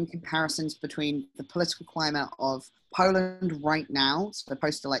particularly in comparisons between the political climate of Poland right now, so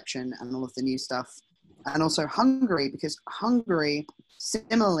post-election and all of the new stuff, and also Hungary, because Hungary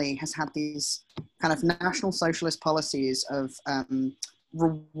similarly has had these kind of national socialist policies of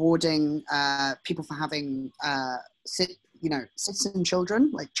rewarding people for having citizen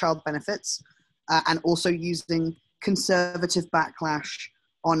children, like child benefits, and also using conservative backlash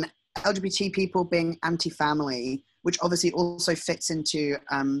on LGBT people being anti-family, which obviously also fits into,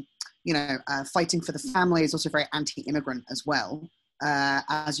 fighting for the family is also very anti-immigrant as well,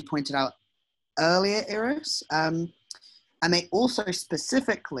 as you pointed out earlier, Iris. And they also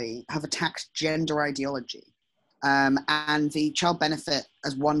specifically have attacked gender ideology. And the child benefit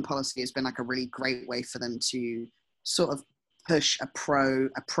as one policy has been like a really great way for them to sort of push a pro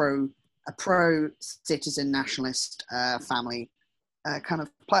citizen nationalist family kind of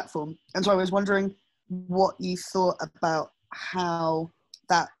platform. And so I was wondering what you thought about how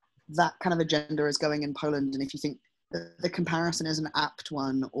that kind of agenda is going in Poland, and if you think the comparison is an apt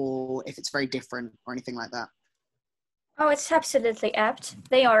one, or if it's very different or anything like that. Oh, it's absolutely apt.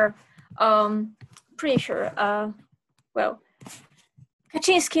 They are pretty sure.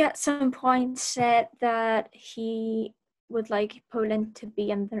 Kaczynski at some point said that he would like Poland to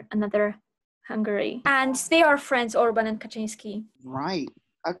be another Hungary. And they are friends, Orban and Kaczynski. Right.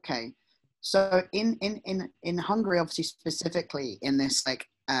 Okay. So in Hungary, obviously specifically in this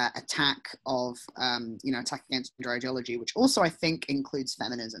attack of attack against gender ideology, which also I think includes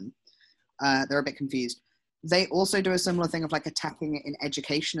feminism. They're a bit confused. They also do a similar thing of attacking it in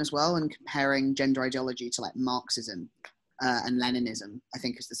education as well, and comparing gender ideology to Marxism and Leninism, I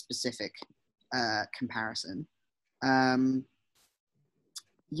think is the specific comparison.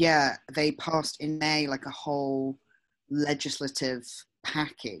 They passed in May a whole legislative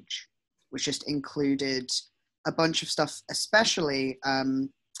package, which just included a bunch of stuff, especially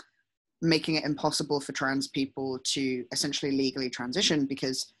making it impossible for trans people to essentially legally transition,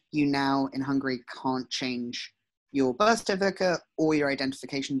 because you now in Hungary can't change your birth certificate or your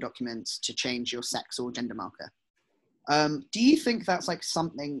identification documents to change your sex or gender marker. Do you think that's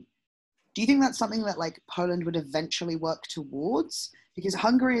something that Poland would eventually work towards? Because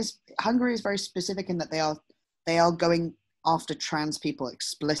Hungary is very specific in that they are going after trans people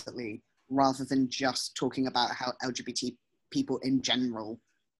explicitly, rather than just talking about how LGBT people in general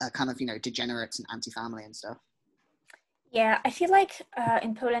are kind of, degenerates and anti-family and stuff. Yeah, I feel like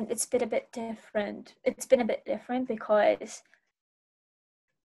in Poland it's been a bit different. It's been a bit different because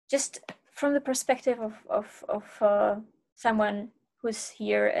just from the perspective of someone who's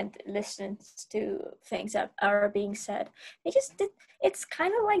here and listens to things that are being said, it's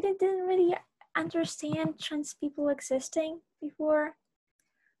kind of like they didn't really understand trans people existing before.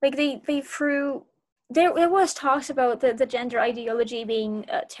 There was talks about the gender ideology being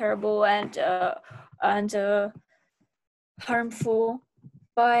terrible and harmful,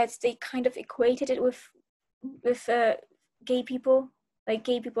 but they kind of equated it with gay people.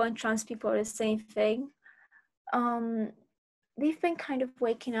 Gay people and trans people are the same thing. They've been kind of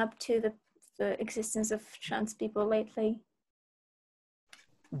waking up to the existence of trans people lately.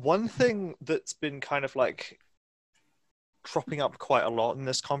 One thing that's been kind of cropping up quite a lot in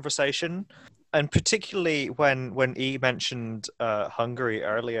this conversation, and particularly when E mentioned Hungary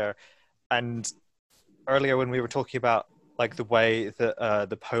earlier, and earlier when we were talking about the way that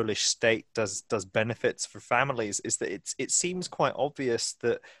the Polish state does benefits for families, is that it seems quite obvious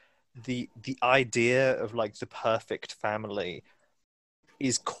that the idea of the perfect family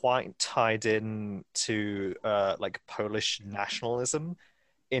is quite tied in to Polish nationalism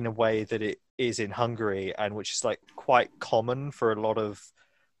in a way that it is in Hungary, and which is quite common for a lot of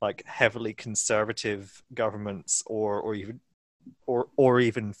heavily conservative governments or even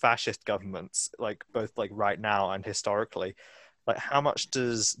fascist governments, both right now and historically. How much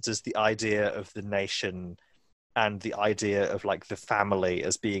does the idea of the nation and the idea of like the family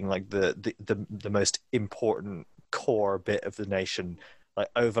as being like the most important core bit of the nation like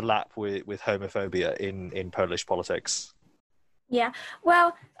overlap with homophobia in Polish politics? Yeah,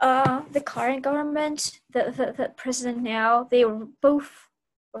 well, the current government, the president now, they both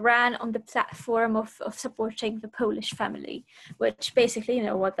ran on the platform of supporting the Polish family, which basically, you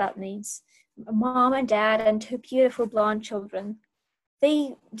know what that means. A mom and dad and two beautiful blonde children.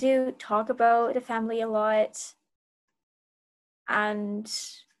 They do talk about the family a lot, and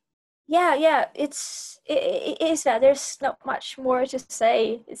it is that. There's not much more to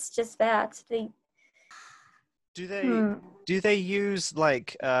say. It's just that they. Do they use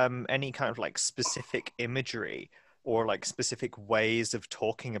like any kind of like specific imagery or like specific ways of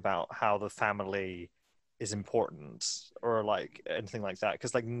talking about how the family is important or like anything like that?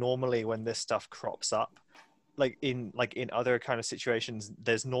 Because like normally when this stuff crops up, like in other kind of situations,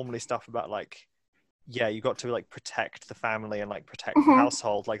 there's normally stuff about like, yeah, you got to like protect the family and like protect the Mhm.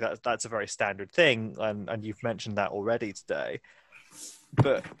 household. Like that's a very standard thing, and you've mentioned that already today.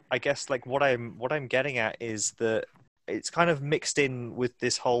 But I guess like what I'm getting at is that it's kind of mixed in with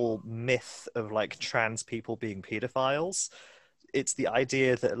this whole myth of like trans people being pedophiles. It's the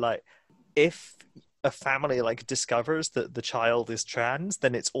idea that like if a family like discovers that the child is trans,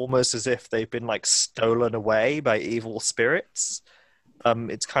 then it's almost as if they've been like stolen away by evil spirits.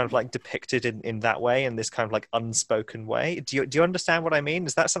 It's kind of like depicted in that way, in this kind of like unspoken way. Do you understand what I mean?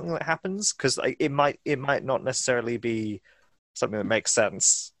 Is that something that happens? Because like, it might not necessarily be something that makes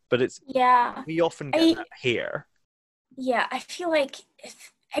sense, but it's Yeah, we often get I that here. yeah, I feel like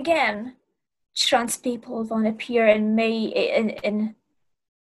if again trans people don't appear in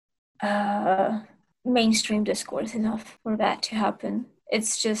uh mainstream discourse enough for that to happen.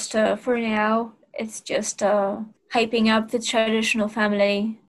 It's just for now, it's just hyping up the traditional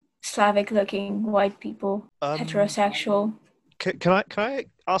family, Slavic looking white people, Um, heterosexual. can I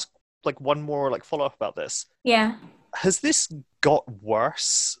ask like one more like follow up about this? Yeah. Has this got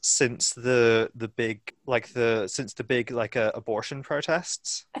worse since the big like abortion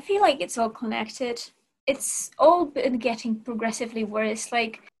protests? I feel like it's all connected. It's all been getting progressively worse.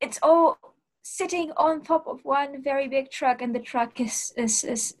 Like it's all sitting on top of one very big truck, and the truck is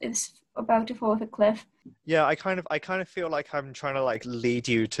about to fall off a cliff. Yeah, I kind of feel like I'm trying to like lead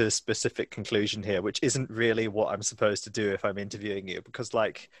you to a specific conclusion here, which isn't really what I'm supposed to do if I'm interviewing you, because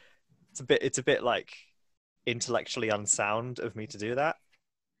like it's a bit like intellectually unsound of me to do that.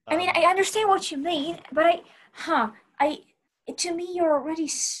 I mean, I Um, understand what you mean, but I, to me, you're already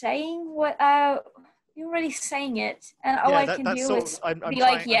saying it, and all yeah, I that can that's do sort of is I'm be like,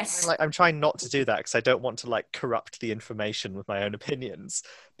 trying I'm trying yes. like I'm trying not to do that because I don't want to like corrupt the information with my own opinions.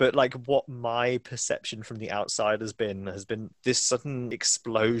 But like what my perception from the outside has been this sudden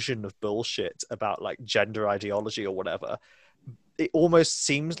explosion of bullshit about like gender ideology or whatever. It almost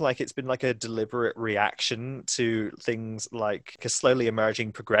seems like it's been like a deliberate reaction to things like a slowly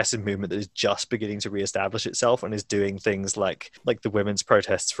emerging progressive movement that is just beginning to reestablish itself and is doing things like the women's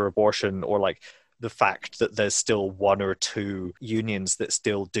protests for abortion, or like the fact that there's still one or two unions that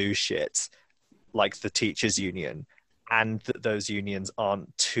still do shit like the teachers union, and that those unions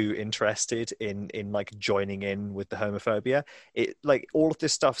aren't too interested in like joining in with the homophobia. It like all of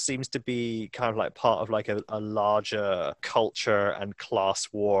this stuff seems to be kind of like part of like a larger culture and class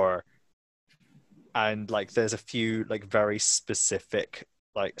war, and like there's a few like very specific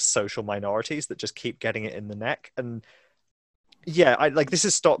like social minorities that just keep getting it in the neck. And yeah, I like this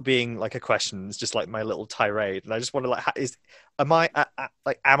has stopped being like a question. It's just like my little tirade, and I just want to like, am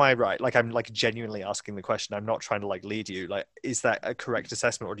I right? Like I'm like genuinely asking the question. I'm not trying to like lead you. Like, is that a correct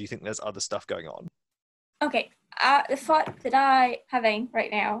assessment, or do you think there's other stuff going on? Okay, the thought that I having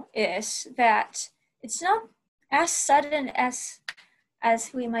right now is that it's not as sudden as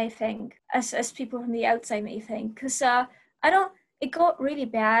we might think, as people from the outside may think, because I don't. It got really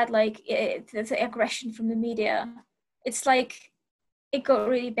bad, like the aggression from the media. It's like it got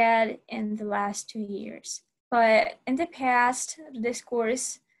really bad in the last 2 years. But in the past, the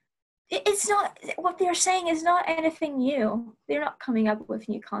discourse, it's not, what they're saying is not anything new. They're not coming up with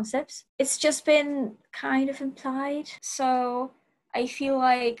new concepts. It's just been kind of implied. So I feel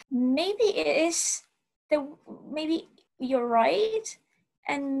like maybe it is the, maybe you're right.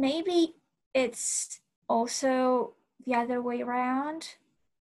 And maybe it's also the other way around.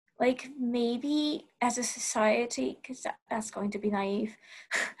 Like maybe as a society, because that's going to be naive,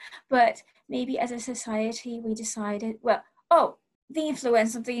 but maybe as a society we decided, well, oh, the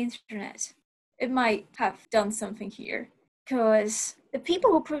influence of the internet, it might have done something here, because the people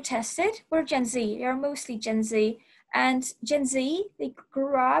who protested were Gen Z. They are mostly Gen Z, And Gen Z, they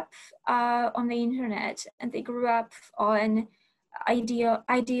grew up on the internet, and they grew up on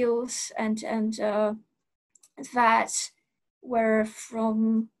ideals and that were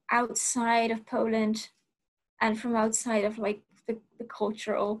from outside of Poland and from outside of like the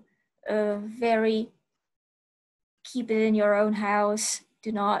cultural, very keep it in your own house,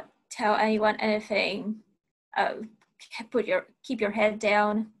 do not tell anyone anything, keep your head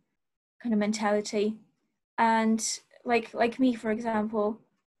down kind of mentality. And like me, for example,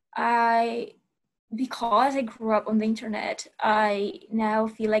 because I grew up on the internet, I now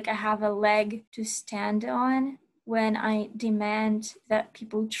feel like I have a leg to stand on when I demand that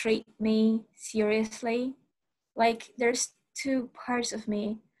people treat me seriously. Like, there's two parts of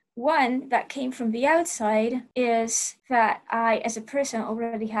me. One that came from the outside is that I, as a person,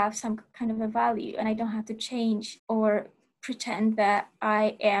 already have some kind of a value, and I don't have to change or pretend that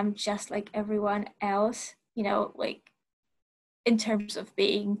I am just like everyone else, you know, like in terms of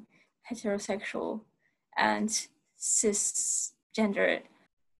being heterosexual and cisgendered.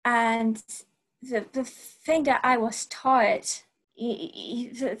 And the thing that I was taught,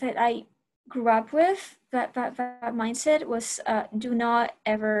 that I grew up with, that mindset was do not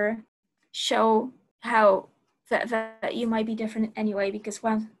ever show how that you might be different anyway, because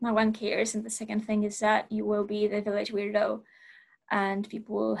no one cares, and the second thing is that you will be the village weirdo and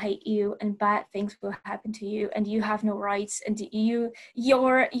people will hate you and bad things will happen to you and you have no rights, and your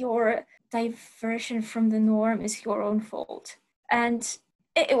diversion from the norm is your own fault. And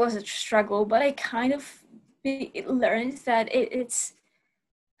it was a struggle, but I kind of learned that it's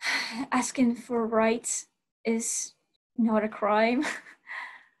asking for rights is not a crime.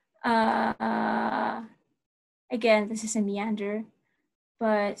 Again, this is a meander,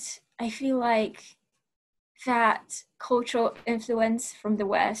 but I feel like that cultural influence from the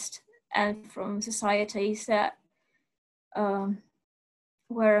West and from societies that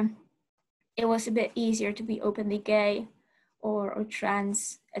where it was a bit easier to be openly gay or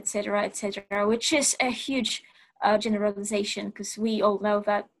trans, etc., which is a huge generalization, because we all know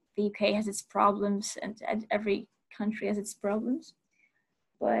that the UK has its problems and every country has its problems.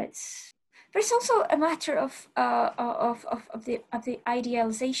 But there's also a matter of the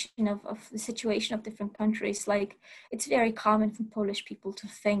idealization of the situation of different countries. Like, it's very common for Polish people to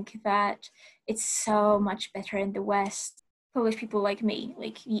think that it's so much better in the West. Polish people like me,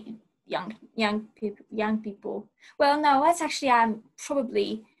 like young people. Well, no, that's actually, I'm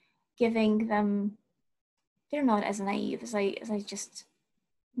probably giving them. They're not as naive as I just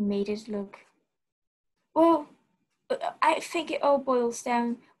made it look. Well, I think it all boils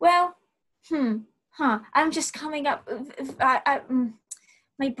down. Well, I'm just coming up.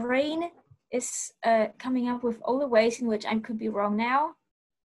 My brain is coming up with all the ways in which I could be wrong now.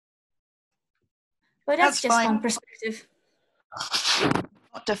 But that's just fine. One perspective.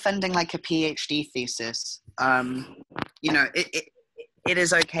 Not defending like a PhD thesis. You know, it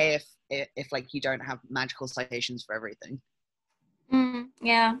is okay if like you don't have magical citations for everything.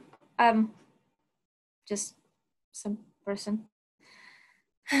 Yeah. Just some person.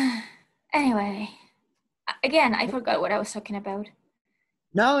 Anyway, again, I forgot what I was talking about.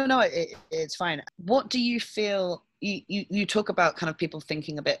 No, it's fine. What do you feel? You talk about kind of people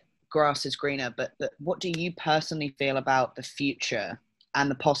thinking a bit grass is greener, but what do you personally feel about the future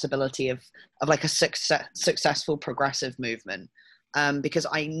and the possibility of like a successful progressive movement? Because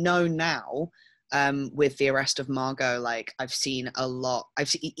I know now, with the arrest of Margot, like I've seen a lot. I've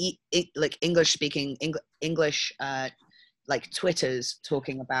seen like English speaking English like Twitters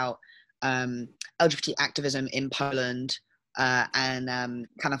talking about LGBT activism in Poland, and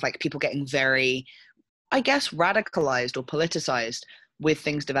kind of like people getting very, I guess, radicalized or politicized with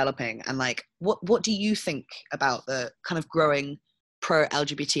things developing. And like, what do you think about the kind of growing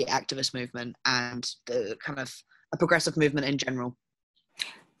pro-LGBT activist movement and the kind of a progressive movement in general?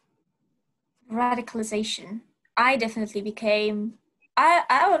 Radicalization. I definitely became,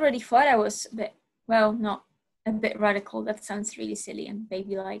 I already thought I was a bit, well, not a bit radical. That sounds really silly and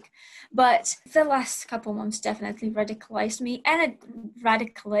baby-like. But the last couple months definitely radicalized me, and it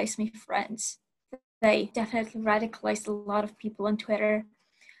radicalized my friends. They definitely radicalized a lot of people on Twitter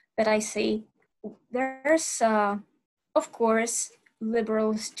that I see. There's, of course,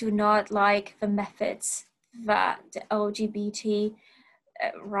 liberals do not like the methods that the LGBT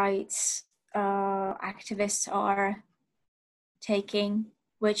rights activists are taking,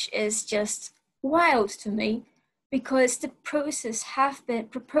 which is just wild to me, because the protests have been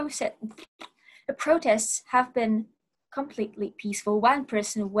completely peaceful. One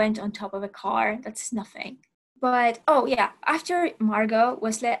person went on top of a car, that's nothing. But oh yeah, after Margot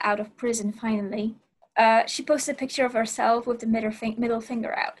was let out of prison finally, she posted a picture of herself with the middle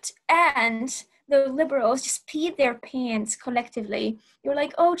finger out, and the liberals just peed their pants collectively. You're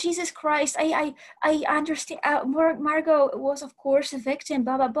like, oh, Jesus Christ, I understand. Margot was, of course, a victim,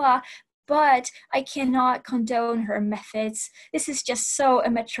 blah, blah, blah, but I cannot condone her methods. This is just so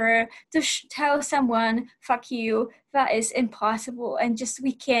immature to tell someone, fuck you. That is impossible, and just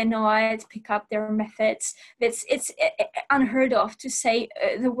we cannot pick up their methods. It's unheard of to say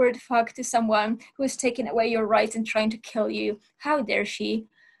the word fuck to someone who is taking away your rights and trying to kill you. How dare she?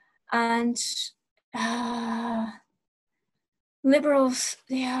 And liberals,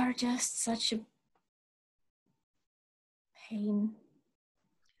 they are just such a pain.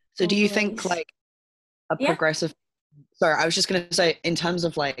 So do you think like a progressive, sorry, I was just going to say, in terms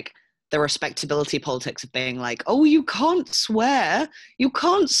of like the respectability politics of being like, oh, you can't swear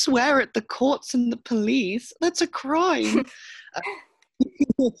at the courts and the police, that's a crime.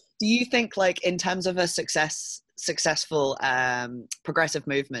 Do you think like in terms of a successful progressive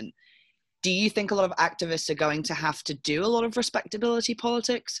movement, do you think a lot of activists are going to have to do a lot of respectability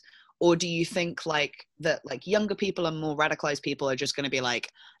politics? Or do you think like that like younger people and more radicalized people are just going to be like,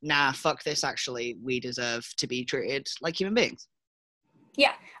 nah, fuck this, actually, we deserve to be treated like human beings?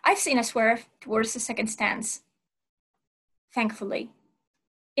 Yeah, I've seen a swerve towards the second stance, thankfully,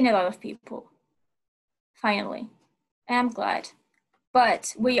 in a lot of people, finally. And I'm glad.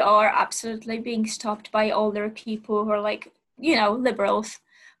 But we are absolutely being stopped by older people who are like, liberals.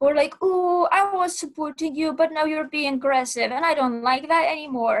 Or like, oh, I was supporting you, but now you're being aggressive, and I don't like that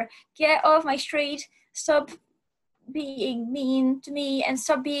anymore. Get off my street. Stop being mean to me, and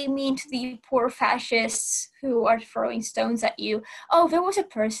stop being mean to the poor fascists who are throwing stones at you. Oh, there was a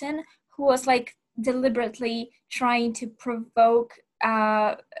person who was like deliberately trying to provoke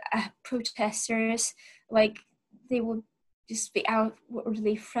protesters. Like they would just be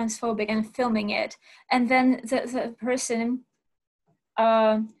outwardly transphobic and filming it. And then the person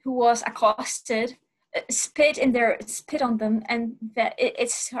who was accosted spit on them, and that it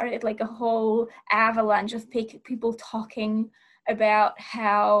started like a whole avalanche of people talking about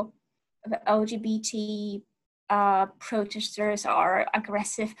how the LGBT protesters are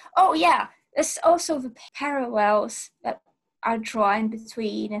aggressive. Oh yeah, there's also the parallels that are drawn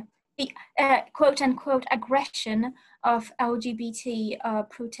between the quote unquote aggression of LGBT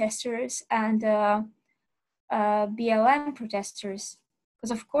protesters and BLM protesters.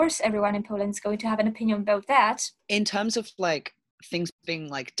 Because of course everyone in Poland is going to have an opinion about that. In terms of like things being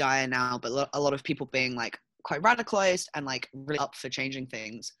like dire now, but a lot of people being like quite radicalized and like really up for changing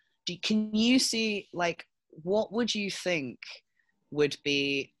things, can you see like what would you think would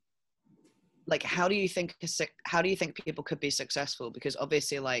be like, how do you think people could be successful? Because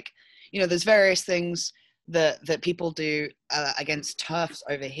obviously like, there's various things that people do against TERFs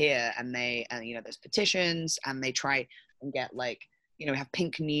over here, and there's petitions, and they try and get like, we have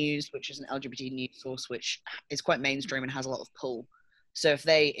Pink News, which is an LGBT news source, which is quite mainstream and has a lot of pull. So if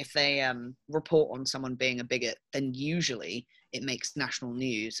they report on someone being a bigot, then usually it makes national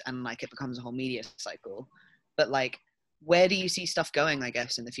news and like it becomes a whole media cycle. But like, where do you see stuff going, I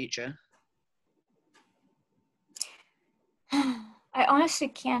guess, in the future? I honestly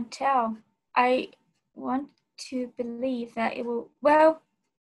can't tell. I want to believe that it will. Well,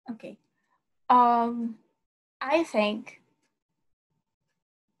 okay. I think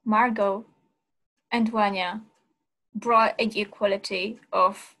Margot and Vanya brought a new quality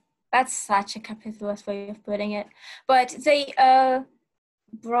of, that's such a capitalist way of putting it, but they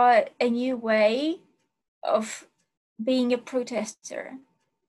brought a new way of being a protester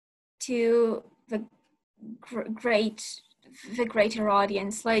to the greater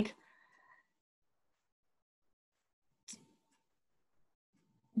audience. Like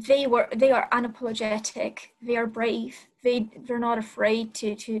they are unapologetic, they are brave, they're not afraid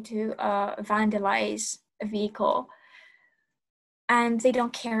to vandalize a vehicle, and they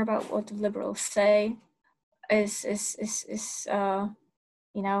don't care about what the liberals say is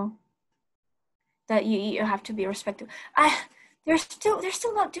that you have to be respected. They're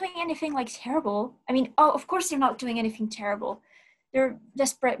still not doing anything like terrible. I mean, of course they're not doing anything terrible. They're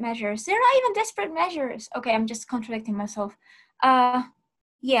desperate measures. They're not even desperate measures. Okay, I'm just contradicting myself.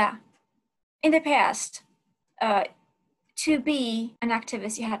 Yeah, in the past, to be an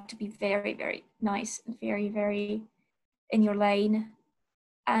activist, you had to be very, very nice and very, very in your lane.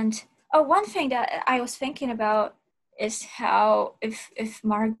 And one thing that I was thinking about is how if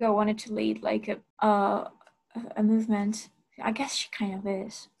Margot wanted to lead like a movement, I guess she kind of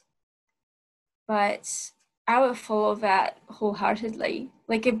is, but I would follow that wholeheartedly.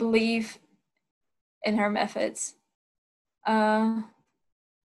 Like I believe in her methods.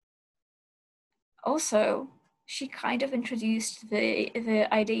 Also, she kind of introduced the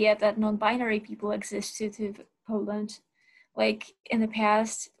idea that non-binary people existed to Poland. Like in the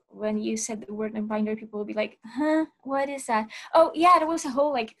past, when you said the word non-binary, people would be like, "Huh, what is that?" Oh yeah, there was a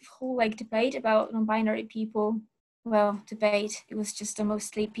whole debate about non-binary people. Well, debate. It was just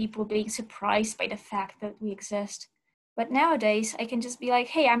mostly people being surprised by the fact that we exist. But nowadays, I can just be like,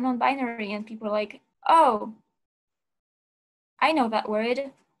 "Hey, I'm non-binary," and people are like, "Oh, I know that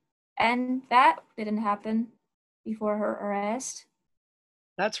word." And that didn't happen before her arrest.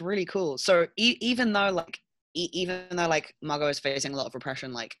 That's really cool. So even though like Margot is facing a lot of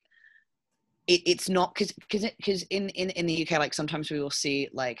repression, like it's not because in the UK, like sometimes we will see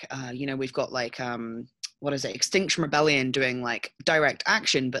like we've got like what is it, Extinction Rebellion doing like direct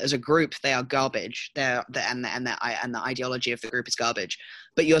action, but as a group they are garbage. And the ideology of the group is garbage.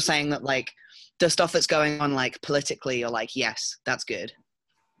 But you're saying that like the stuff that's going on like politically, you're like, yes, that's good.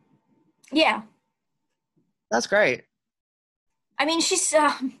 Yeah, that's great. I mean, she's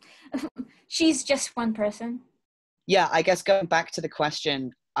just one person. Yeah, I guess going back to the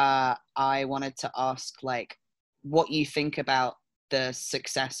question, I wanted to ask like what you think about the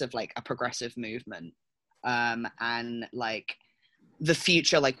success of like a progressive movement, and like the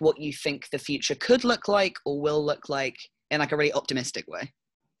future, like what you think the future could look like or will look like in like a really optimistic way.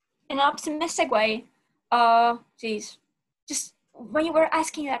 In an optimistic way, geez, just when you were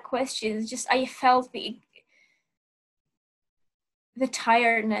asking that question, just I felt the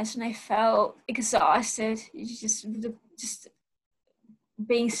tiredness and I felt exhausted. Just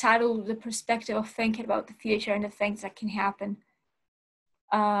being saddled with the perspective of thinking about the future and the things that can happen.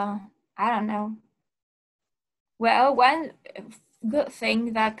 I don't know. Well, one good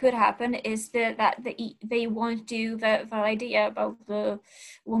thing that could happen is that they won't do the idea about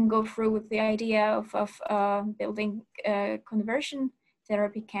won't go through with the idea of building conversion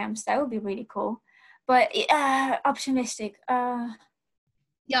therapy camps. That would be really cool. But optimistic.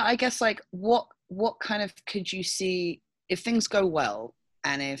 Yeah, I guess like what kind of could you see if things go well,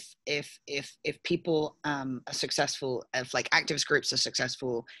 and if people are successful, if like activist groups are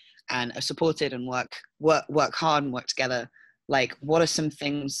successful and are supported and work hard and work together, like what are some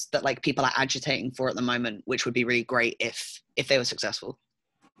things that like people are agitating for at the moment which would be really great if they were successful?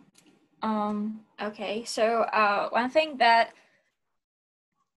 Okay, so one thing that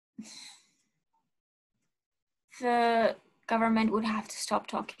the government would have to stop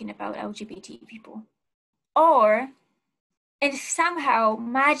talking about LGBT people, or if somehow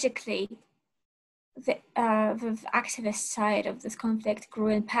magically the activist side of this conflict grew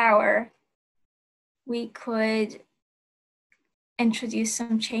in power, we could introduce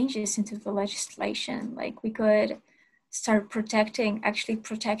some changes into the legislation. Like we could start actually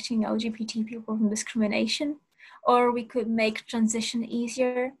protecting LGBT people from discrimination, or we could make transition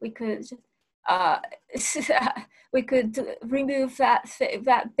easier. We could we could remove that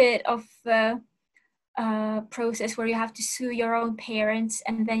bit of the process where you have to sue your own parents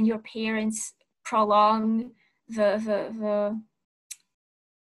and then your parents prolong the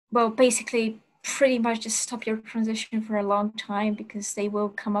well, basically pretty much just stop your transition for a long time because they will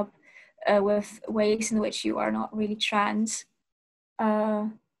come up with ways in which you are not really trans.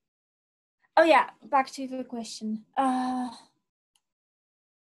 Oh yeah, back to the question.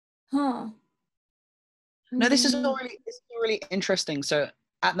 No, this is all really interesting. So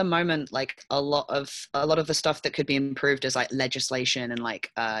at the moment, like a lot of the stuff that could be improved is like legislation and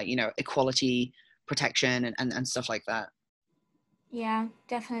like equality protection and stuff like that. Yeah,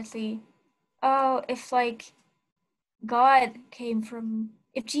 definitely. Oh, if like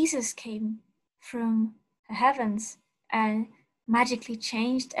if Jesus came from the heavens and magically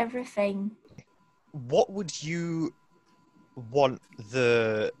changed everything. What would you want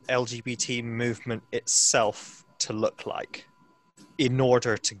the LGBT movement itself to look like in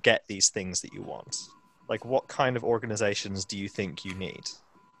order to get these things that you want? Like, what kind of organizations do you think you need?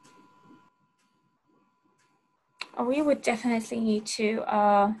 We would definitely need to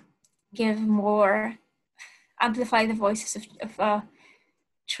amplify the voices of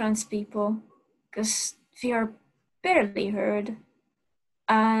trans people because they are barely heard.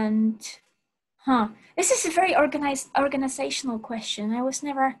 And this is a very organizational question. I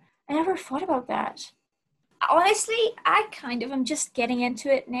never thought about that. Honestly, I kind of am just getting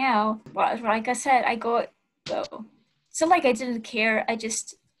into it now. But like I said, so like I didn't care. I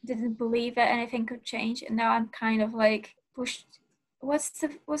just didn't believe that anything could change, and now I'm kind of like pushed. What's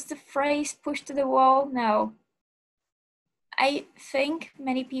the phrase? Pushed to the wall? No. I think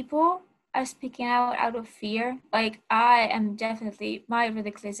many people are speaking out of fear. Like I am definitely, my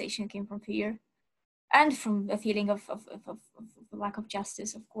radicalization came from fear and from a feeling of lack of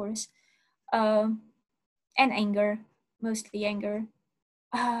justice, of course. and anger, mostly anger.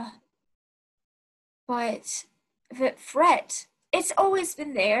 But the threat, it's always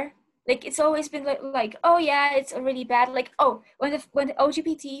been there. Like, it's always been like, oh yeah, it's really bad. Like, oh, when the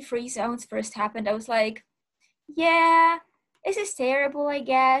LGBT free zones first happened, I was like, yeah, this is terrible, I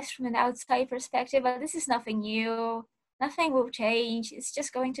guess, from an outside perspective, but this is nothing new. Nothing will change. It's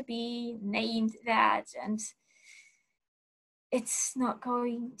just going to be named that, and it's not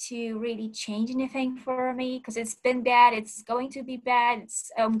going to really change anything for me because it's been bad. It's going to be bad.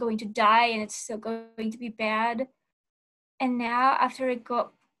 I'm going to die, and it's still going to be bad. And now, after it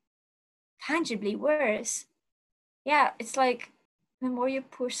got tangibly worse, yeah, it's like the more you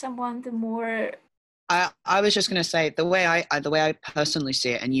push someone, the more. I was just going to say the way I personally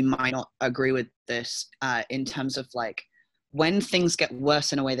see it, and you might not agree with this, in terms of like when things get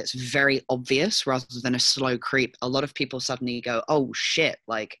worse in a way that's very obvious rather than a slow creep, a lot of people suddenly go, "Oh shit!"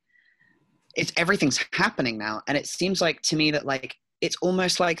 Like everything's happening now, and it seems like to me that like it's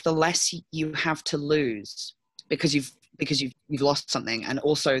almost like the less you have to lose because you've lost something, and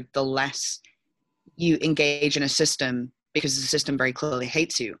also the less you engage in a system because the system very clearly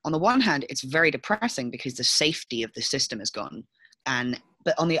hates you. On the one hand, it's very depressing because the safety of the system is gone.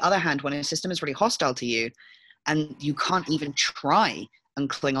 But on the other hand, when a system is really hostile to you and you can't even try and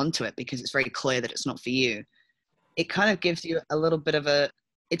cling on to it because it's very clear that it's not for you, it kind of gives you a little bit of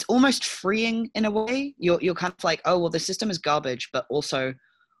it's almost freeing in a way. You're kind of like, oh, well, the system is garbage, but also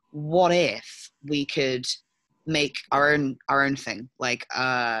what if we could make our own thing? Like,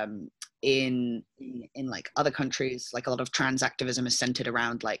 in like other countries, like a lot of trans activism is centered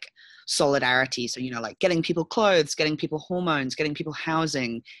around like solidarity. So, you know, like getting people clothes, getting people hormones, getting people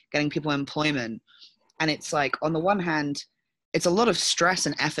housing, getting people employment. And it's like, on the one hand, it's a lot of stress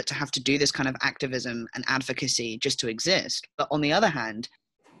and effort to have to do this kind of activism and advocacy just to exist. But on the other hand,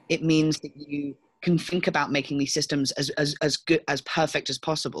 it means that you can think about making these systems as good, as perfect as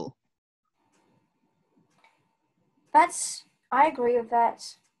possible. I agree with that.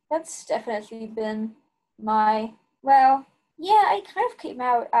 That's definitely been I kind of came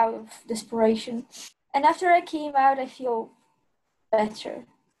out of desperation. And after I came out, I feel better.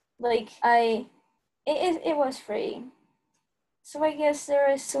 Like, it was freeing. So I guess there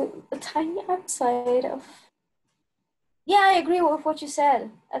is a tiny upside of. Yeah, I agree with what you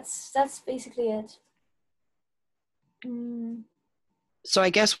said. That's basically it. So I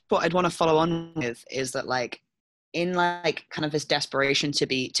guess what I'd want to follow on with is that, like, in like kind of this desperation to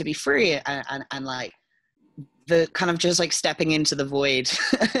be free, and like the kind of just like stepping into the void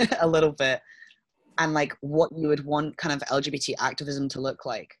a little bit, and like what you would want kind of LGBT activism to look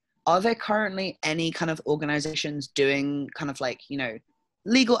like. Are there currently any kind of organizations doing kind of like, you know,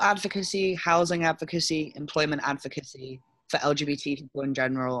 legal advocacy, housing advocacy, employment advocacy for LGBT people in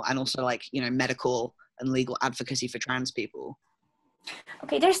general, and also like, you know, medical and legal advocacy for trans people?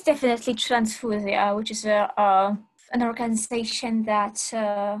 Okay, there's definitely Transfusia, which is an organization that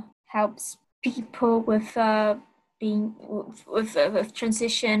helps people with being with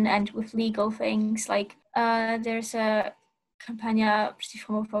transition and with legal things. Like there's a Campagna Przeciw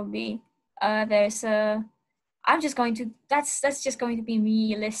Homofobii. There's a. That's just going to be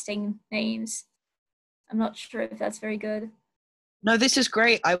me listing names. I'm not sure if that's very good. No, this is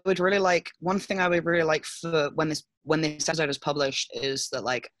great. I would really like, one thing I would really like for when this episode is published is that,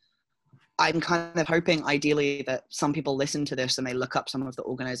 like, I'm kind of hoping ideally that some people listen to this and they look up some of the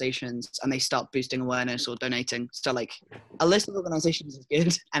organizations and they start boosting awareness or donating. So like a list of organizations is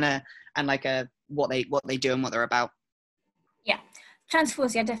good, and what they do and what they're about. Yeah,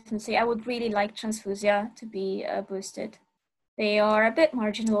 Transfusia, definitely. I would really like Transfusia to be boosted. They are a bit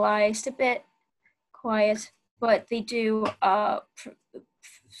marginalized, a bit quiet, but they do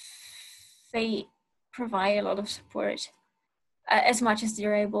they provide a lot of support as much as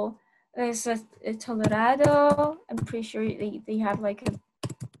they're able. There's a Tolerado. I'm pretty sure they have like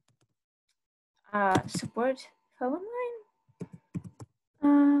a support phone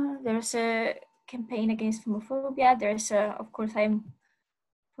line. There's a campaign against homophobia. There's of course, I'm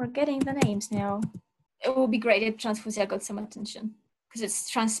forgetting the names now. It would be great if Transfusia got some attention because it's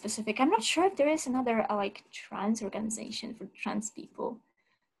trans specific. I'm not sure if there is another like trans organization for trans people,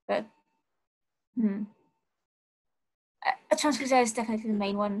 but Transfusia is definitely the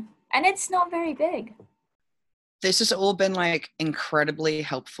main one, and it's not very big. This has all been like incredibly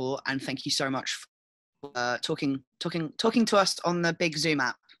helpful, and thank you so much for talking to us on the big Zoom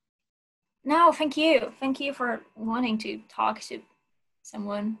app. No, thank you for wanting to talk to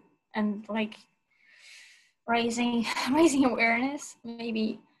someone and like raising awareness.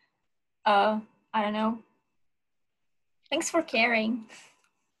 Maybe I don't know. Thanks for caring.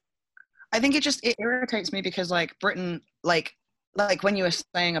 I think it irritates me because like Britain, like when you were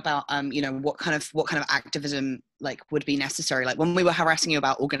saying about what kind of activism like would be necessary, like when we were harassing you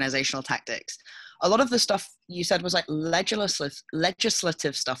about organizational tactics, a lot of the stuff you said was like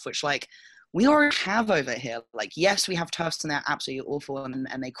legislative stuff, which like we already have over here. Like, yes, we have TERFs and they're absolutely awful and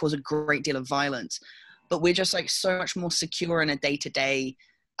they cause a great deal of violence, but we're just like so much more secure in a day-to-day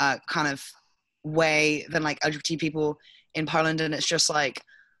kind of way than like LGBT people in Poland. And it's just like,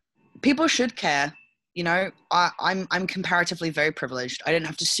 people should care. I'm comparatively very privileged. I didn't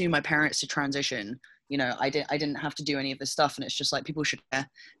have to sue my parents to transition. I didn't have to do any of this stuff, and it's just like people should care.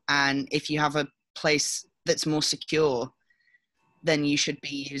 And if you have a place that's more secure, then you should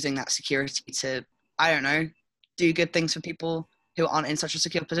be using that security to, I don't know, do good things for people who aren't in such a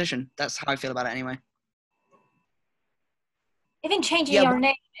secure position. That's how I feel about it anyway. Even changing your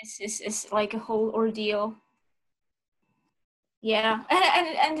name is like a whole ordeal. Yeah,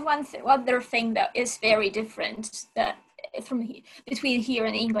 and one other thing that is very different that between here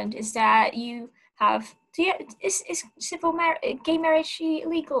and England is that you have is gay marriage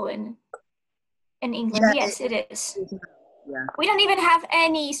legal in England? Yeah, yes, it is. Yeah. We don't even have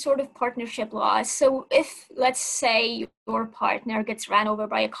any sort of partnership laws. So if, let's say, your partner gets ran over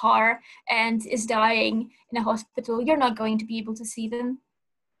by a car and is dying in a hospital, you're not going to be able to see them.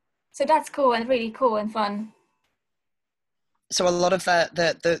 So that's cool and really cool and fun. So a lot of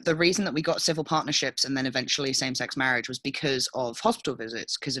the reason that we got civil partnerships and then eventually same-sex marriage was because of hospital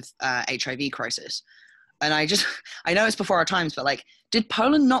visits, because of HIV crisis. And I know it's before our times, but like, did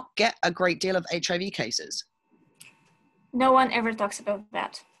Poland not get a great deal of HIV cases? No one ever talks about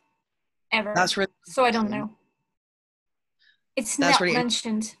that, ever. That's really so I don't know. It's not really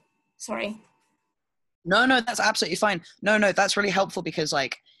mentioned. Sorry. No, that's absolutely fine. No, that's really helpful because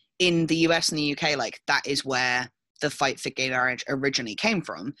like in the US and the UK, like that is where the fight for gay marriage originally came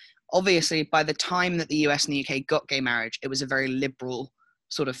from. Obviously, by the time that the US and the UK got gay marriage, it was a very liberal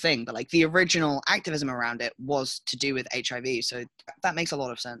sort of thing. But like the original activism around it was to do with HIV. So that makes a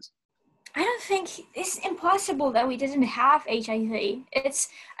lot of sense. I don't think it's impossible that we didn't have HIV.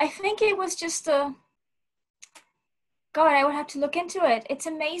 I think it was just God, I would have to look into it. It's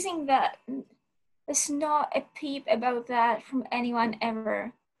amazing that there's not a peep about that from anyone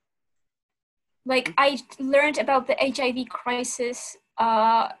ever. Like, I learned about the HIV crisis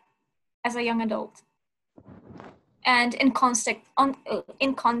as a young adult, and in context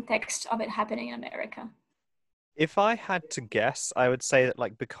of it happening in America. If I had to guess, I would say that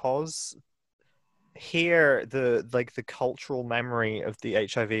like because here the cultural memory of the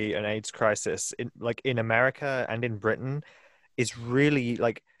HIV and AIDS crisis in America and in Britain is really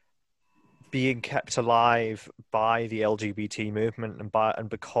like being kept alive by the LGBT movement and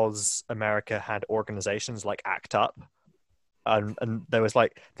because America had organizations like ACT UP and there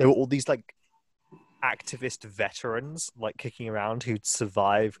were all these like activist veterans like kicking around who'd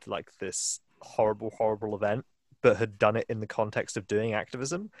survived like this horrible event but had done it in the context of doing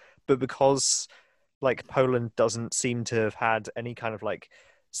activism. But because like Poland doesn't seem to have had any kind of like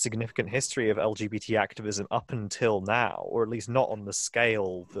significant history of LGBT activism up until now, or at least not on the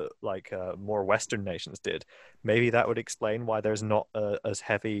scale that like more Western nations did, maybe that would explain why there's not as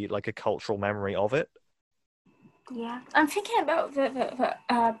heavy like a cultural memory of it. Yeah, I'm thinking about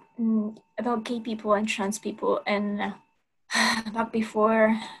about gay people and trans people and about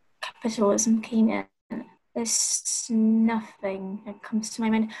before capitalism came in. There's nothing that comes to my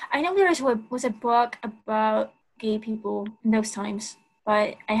mind. I know there was a book about gay people in those times,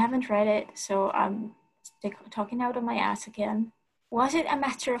 but I haven't read it, so I'm talking out of my ass again. Was it a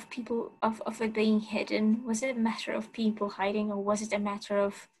matter of people of it being hidden? Was it a matter of people hiding, or was it a matter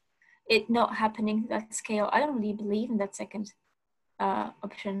of it not happening to that scale? I don't really believe in that second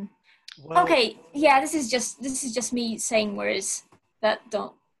option. Well, okay, yeah, this is just me saying words that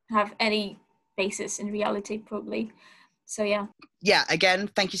don't have any basis in reality, probably. So yeah, again,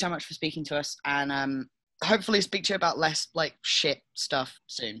 thank you so much for speaking to us, and hopefully speak to you about less like shit stuff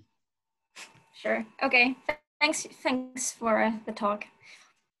soon. Sure. Okay, thanks for the talk.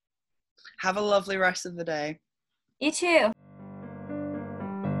 Have a lovely rest of the day. You too.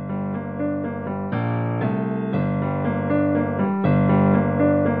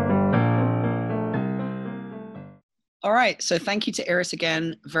 All right, so thank you to Iris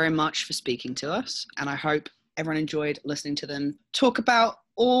again very much for speaking to us, and I hope everyone enjoyed listening to them talk about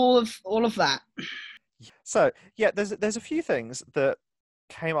all of that. So yeah, there's a few things that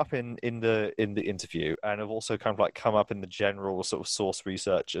came up in the interview and have also kind of like come up in the general sort of source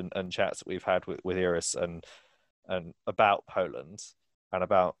research and chats that we've had with Iris and about Poland and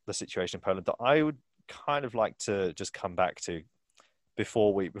about the situation in Poland that I would kind of like to just come back to.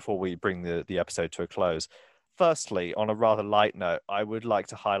 before we bring the episode to a close. Firstly, on a rather light note, I would like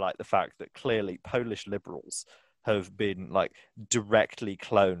to highlight the fact that clearly Polish liberals have been like directly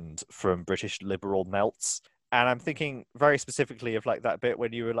cloned from British liberal melts. And I'm thinking very specifically of like that bit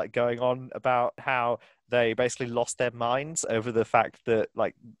when you were like going on about how they basically lost their minds over the fact that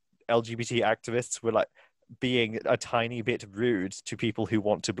like LGBT activists were like being a tiny bit rude to people who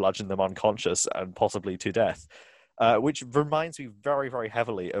want to bludgeon them unconscious and possibly to death. Which reminds me very, very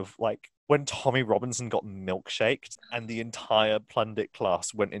heavily of like when Tommy Robinson got milkshaked and the entire Pundit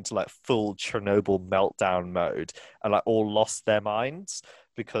class went into like full Chernobyl meltdown mode and like all lost their minds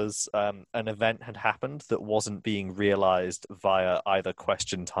because an event had happened that wasn't being realized via either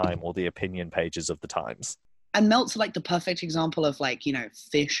Question Time or the opinion pages of the Times. And melts are like the perfect example of like, you know,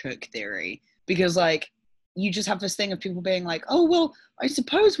 fish hook theory, because like you just have this thing of people being like, oh, well, I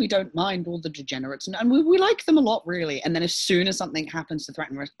suppose we don't mind all the degenerates and we like them a lot, really. And then as soon as something happens to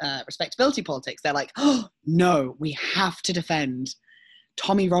threaten respectability politics, they're like, oh, no, we have to defend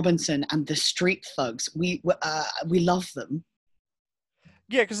Tommy Robinson and the street thugs. We love them.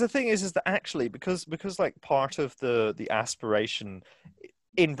 Yeah, because the thing is that actually, because like part of the aspiration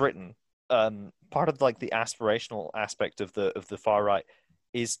in Britain, part of like the aspirational aspect of the far right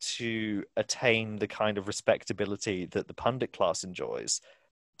is to attain the kind of respectability that the pundit class enjoys.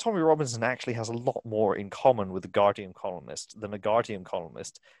 Tommy Robinson actually has a lot more in common with a Guardian columnist than a Guardian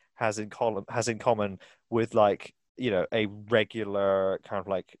columnist has in common with like, you know, a regular kind of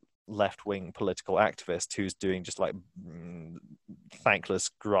like left-wing political activist who's doing just like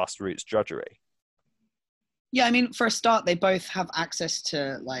thankless grassroots drudgery. Yeah, I mean, for a start, they both have access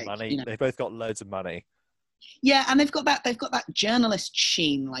to like money. You know, they both got loads of money. Yeah, and they've got that journalist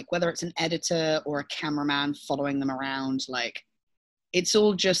sheen, like whether it's an editor or a cameraman following them around, like it's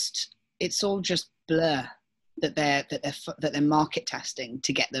all just blur that they're market testing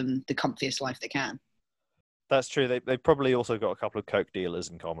to get them the comfiest life they can. That's true. They probably also got a couple of coke dealers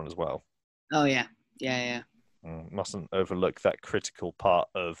in common as well. Oh yeah. Mustn't overlook that critical part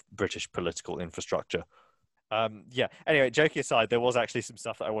of British political infrastructure. Yeah. Anyway, joking aside, there was actually some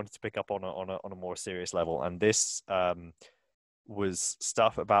stuff that I wanted to pick up on a more serious level, and this was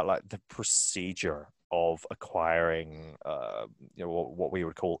stuff about like the procedure of acquiring, you know, what we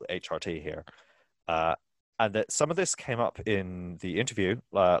would call HRT here, and that some of this came up in the interview,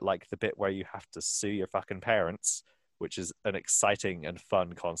 like the bit where you have to sue your fucking parents, which is an exciting and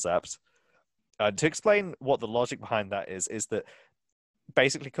fun concept. To explain what the logic behind that is that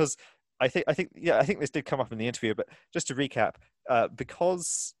basically because I think this did come up in the interview, but just to recap,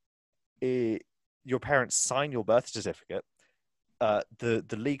 because your parents sign your birth certificate, the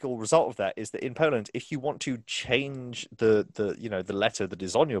legal result of that is that in Poland, if you want to change the letter that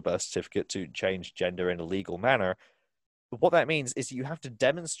is on your birth certificate to change gender in a legal manner, what that means is you have to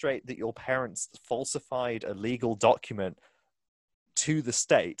demonstrate that your parents falsified a legal document to the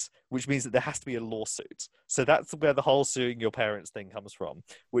state, which means that there has to be a lawsuit. So that's where the whole suing your parents thing comes from,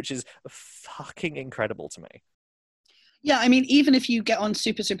 which is fucking incredible to me. Yeah, I mean, even if you get on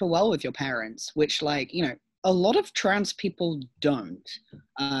super, super well with your parents, which, like, you know, a lot of trans people don't,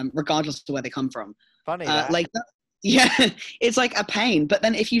 regardless of where they come from. Funny, yeah, it's like a pain. But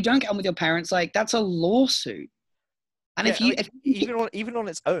then if you don't get on with your parents, like, that's a lawsuit. And yeah, even on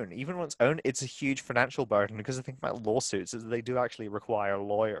its own, it's a huge financial burden, because the thing about lawsuits is that they do actually require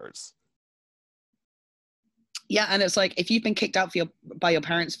lawyers. Yeah, and it's like, if you've been kicked out by your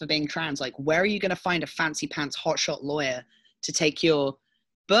parents for being trans, like, where are you going to find a fancy pants hotshot lawyer to take your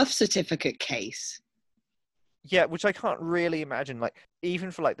birth certificate case? Yeah, which I can't really imagine. Like,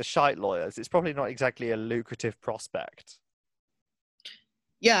 even for like the shite lawyers, it's probably not exactly a lucrative prospect.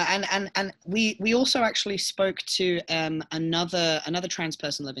 Yeah, and we also actually spoke to another trans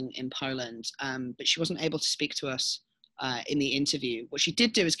person living in Poland, but she wasn't able to speak to us in the interview. What she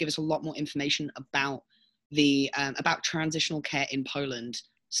did do is give us a lot more information about about transitional care in Poland,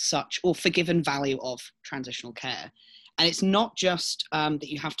 or forgiven value of transitional care. And it's not just that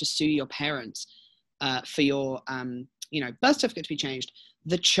you have to sue your parents for your birth certificate to be changed.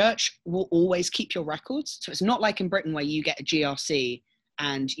 The church will always keep your records, so it's not like in Britain where you get a GRC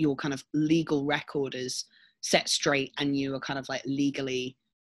and your kind of legal record is set straight and you are kind of like legally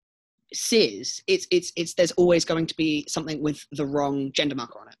cis. It's there's always going to be something with the wrong gender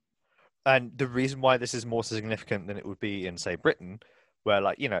marker on it. And the reason why this is more significant than it would be in, say, Britain, where,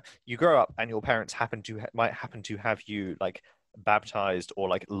 like, you know, you grow up and your parents might happen to have you like baptized or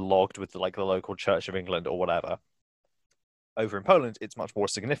like logged with like the local Church of England or whatever. Over in Poland, it's much more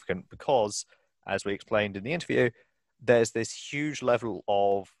significant because, as we explained in the interview, there's this huge level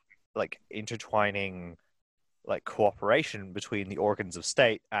of like intertwining like cooperation between the organs of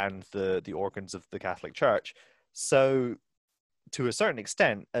state and the organs of the Catholic Church. So to a certain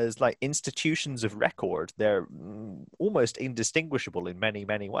extent, as like institutions of record, they're almost indistinguishable in many,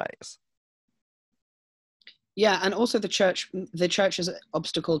 many ways. Yeah, and also the church is an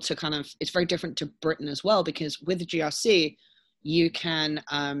obstacle to kind of, it's very different to Britain as well, because with the GRC, you can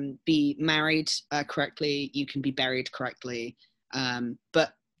be married correctly, you can be buried correctly,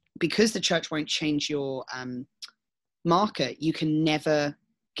 but because the church won't change your marker, you can never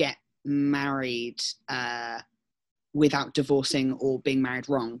get married without divorcing or being married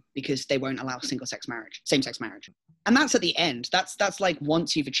wrong, because they won't allow same-sex marriage. And that's at the end. That's like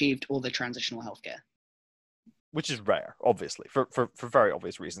once you've achieved all the transitional healthcare. Which is rare, obviously, for very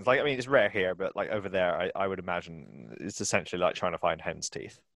obvious reasons. Like, I mean, it's rare here, but like over there, I would imagine it's essentially like trying to find hen's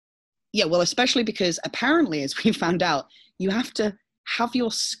teeth. Yeah, well, especially because apparently, as we found out, you have to have your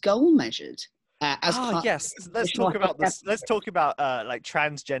skull measured. Yes. Let's talk about this. Let's talk about like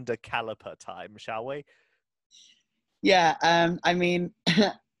transgender caliper time, shall we? Yeah, I mean,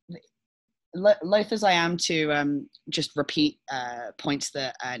 loath as I am to just repeat points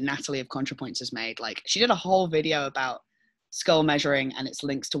that Natalie of ContraPoints has made. Like, she did a whole video about skull measuring and its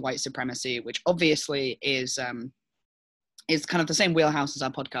links to white supremacy, which obviously is kind of the same wheelhouse as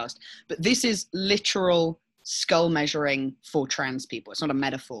our podcast. But this is literal skull measuring for trans people. It's not a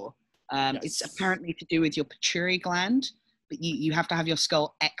metaphor. Yes. It's apparently to do with your pituitary gland, but you have to have your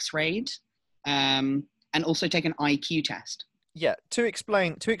skull x-rayed and also take an IQ test. Yeah, to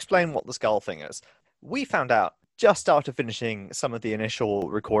explain what the skull thing is, we found out just after finishing some of the initial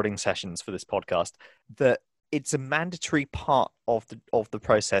recording sessions for this podcast that it's a mandatory part of the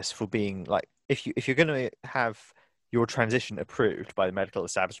process for being like, if you're going to have your transition approved by the medical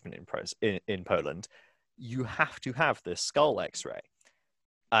establishment in Poland, you have to have this skull X-ray,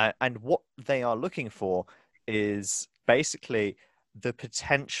 and what they are looking for is basically the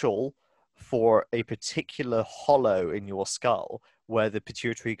potential for a particular hollow in your skull where the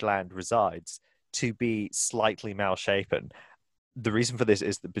pituitary gland resides to be slightly malshapen. The reason for this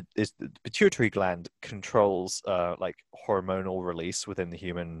is the pituitary gland controls like hormonal release within the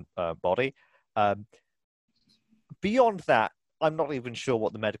human body. Beyond that, I'm not even sure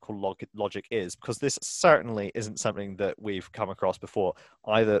what the medical logic is, because this certainly isn't something that we've come across before.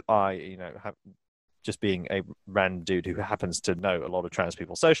 Either I, have just being a random dude who happens to know a lot of trans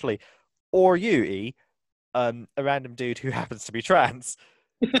people socially, or you, E, a random dude who happens to be trans.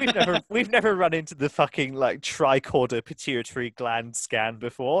 We've never run into the fucking like tricorder pituitary gland scan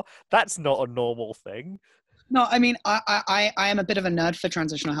before. That's not a normal thing. No, I mean, I am a bit of a nerd for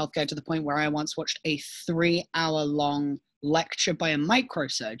transitional healthcare, to the point where I once watched a 3-hour-long lecture by a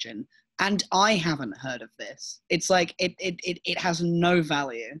microsurgeon, and I haven't heard of this. It's like it has no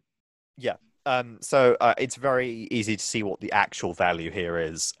value. Yeah. So it's very easy to see what the actual value here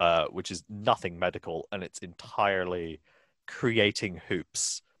is, which is nothing medical, and it's entirely creating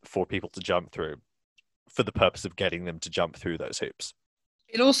hoops for people to jump through for the purpose of getting them to jump through those hoops.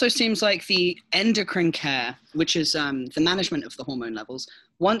 It also seems like the endocrine care, which is the management of the hormone levels,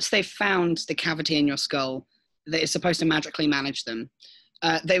 once they've found the cavity in your skull, that is supposed to magically manage them.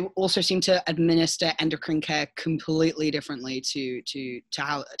 They also seem to administer endocrine care completely differently to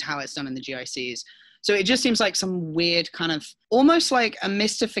how it's done in the GICs. So it just seems like some weird kind of, almost like a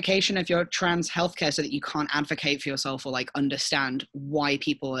mystification of your trans healthcare, so that you can't advocate for yourself or like understand why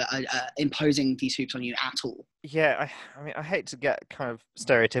people are imposing these hoops on you at all. Yeah, I mean, I hate to get kind of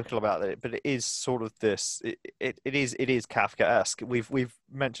stereotypical about it, but it is sort of this. It is Kafkaesque. We've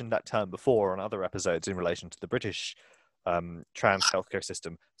mentioned that term before on other episodes in relation to the British trans healthcare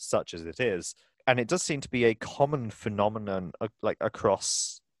system, such as it is, and it does seem to be a common phenomenon like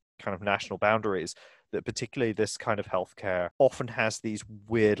across kind of national boundaries, that particularly this kind of healthcare often has these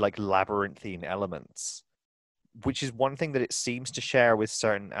weird like labyrinthine elements, which is one thing that it seems to share with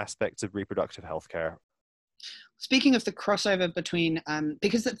certain aspects of reproductive healthcare. Speaking of the crossover between,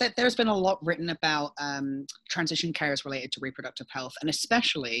 because there's been a lot written about transition care as related to reproductive health, and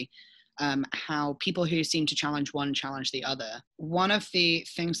especially how people who seem to challenge one challenge the other. One of the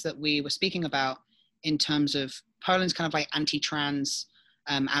things that we were speaking about in terms of Poland's kind of like anti-trans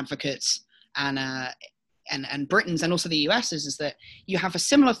advocates and Britain's, and also the US's, is that you have a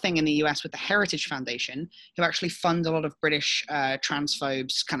similar thing in the US with the Heritage Foundation, who actually fund a lot of British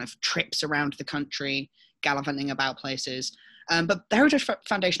transphobes kind of trips around the country, gallivanting about places. But the Heritage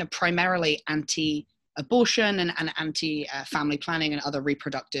Foundation are primarily anti-abortion and anti-family planning and other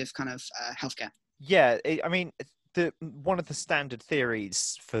reproductive kind of healthcare. Yeah, I mean, one of the standard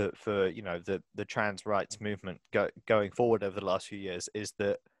theories for the trans rights movement going forward over the last few years is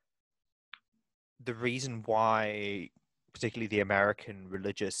that the reason why particularly the American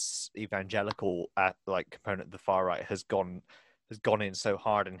religious evangelical component of the far right has gone in so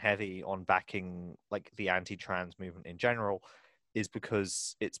hard and heavy on backing like the anti-trans movement in general is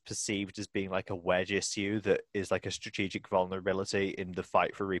because it's perceived as being like a wedge issue that is like a strategic vulnerability in the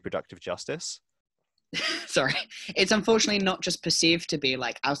fight for reproductive justice. Sorry, it's unfortunately not just perceived to be,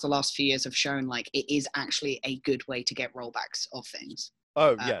 like, as the last few years have shown, like, it is actually a good way to get rollbacks of things.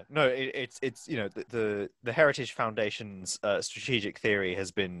 Oh yeah, no, it's the Heritage Foundation's strategic theory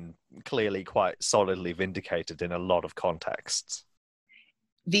has been clearly quite solidly vindicated in a lot of contexts.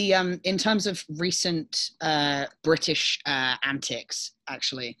 The in terms of recent British antics,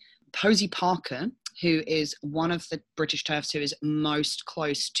 actually, Posey Parker, who is one of the British TERFs who is most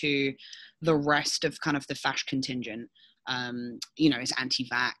close to the rest of kind of the fash contingent, is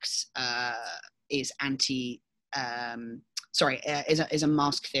anti-vax, is anti. Is a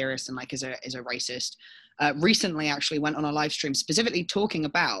mask theorist and like is a racist. Recently, actually went on a live stream specifically talking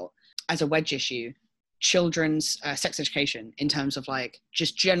about, as a wedge issue, children's sex education in terms of like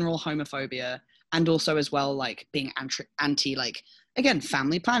just general homophobia, and also as well like being anti like, again,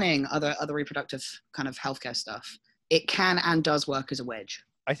 family planning, other reproductive kind of healthcare stuff. It can and does work as a wedge.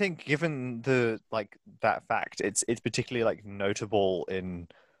 I think given that fact, it's particularly like notable in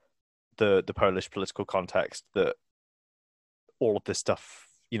the Polish political context that all of this stuff,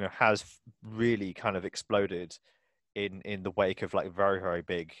 has really kind of exploded in the wake of like very, very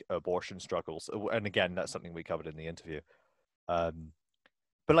big abortion struggles. And again, that's something we covered in the interview. But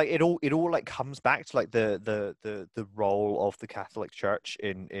like it all like comes back to like the role of the Catholic Church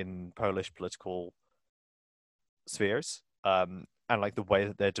in Polish political spheres. And like the way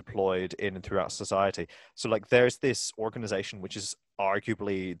that they're deployed in and throughout society. So like there's this organization which is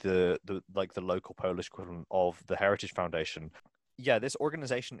arguably the local Polish equivalent of the Heritage Foundation. Yeah, this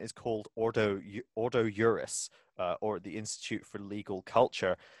organization is called Ordo Juris, or the Institute for Legal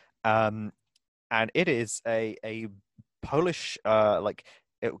Culture, and it is a Polish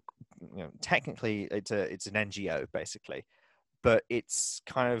technically it's an NGO basically, but it's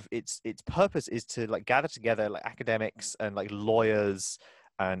kind of its purpose is to like gather together like academics and like lawyers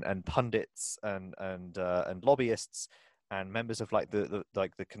and pundits and lobbyists and members of like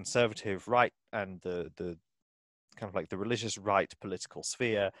the conservative right and the kind of like the religious right political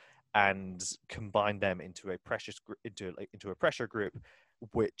sphere, and combine them into a pressure group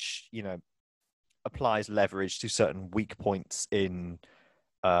which applies leverage to certain weak points in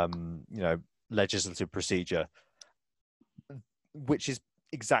legislative procedure, which is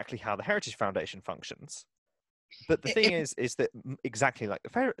exactly how the Heritage Foundation functions. But the thing is that exactly like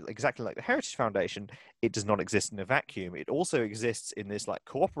the Heritage Foundation, it does not exist in a vacuum. It also exists in this like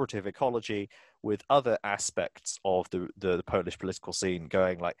cooperative ecology with other aspects of the Polish political scene,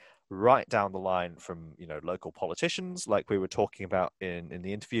 going like right down the line from local politicians, like we were talking about in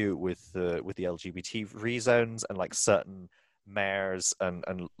the interview with the LGBT free zones, and like certain mayors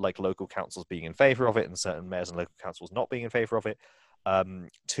and like local councils being in favor of it, and certain mayors and local councils not being in favor of it,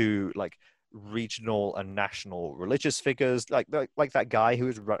 to like regional and national religious figures, like that guy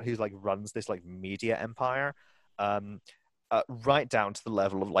who's like runs this like media empire, right down to the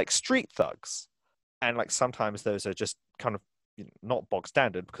level of like street thugs. And like sometimes those are just kind of not bog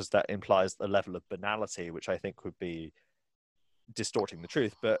standard, because that implies a level of banality which I think would be distorting the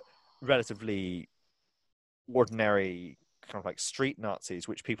truth, but relatively ordinary kind of like street Nazis,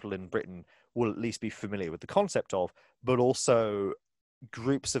 which people in Britain will at least be familiar with the concept of, but also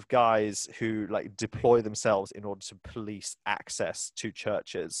groups of guys who like deploy themselves in order to police access to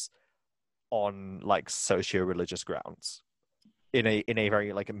churches on like socio-religious grounds in a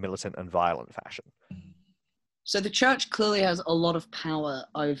very like a militant and violent fashion. So the church clearly has a lot of power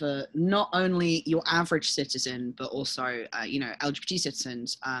over not only your average citizen, but also LGBT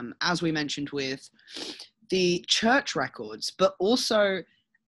citizens, as we mentioned with the church records, but also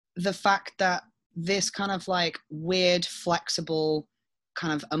the fact that this kind of like weird, flexible,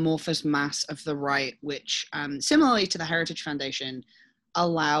 kind of amorphous mass of the right, which similarly to the Heritage Foundation,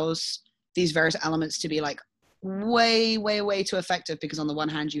 allows these various elements to be like way, way, way too effective, because on the one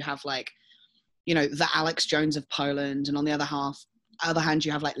hand you have like, the Alex Jones of Poland, and on the other hand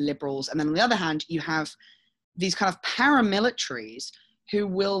you have like liberals, and then on the other hand you have these kind of paramilitaries who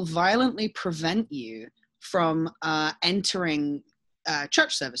will violently prevent you from entering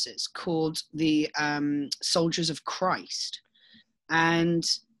church services, called the Soldiers of Christ. And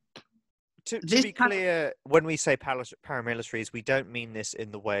to be clear, when we say paramilitaries, we don't mean this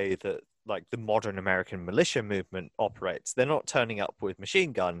in the way that like the modern American militia movement operates. They're not turning up with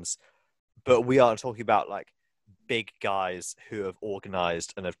machine guns, but we are talking about like big guys who have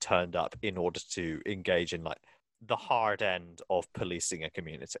organized and have turned up in order to engage in like the hard end of policing a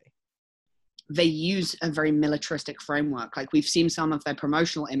community. They use a very militaristic framework. Like we've seen some of their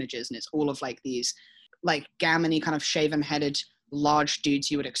promotional images, and it's all of like these like gammony kind of shaven-headed large dudes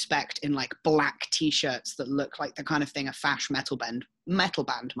you would expect in like black t-shirts that look like the kind of thing a fash metal band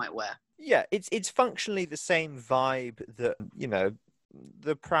might wear. Yeah, it's functionally the same vibe that, you know,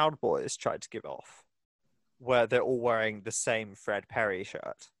 the Proud Boys tried to give off, where they're all wearing the same Fred Perry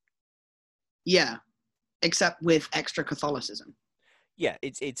shirt. Yeah, except with extra Catholicism. Yeah,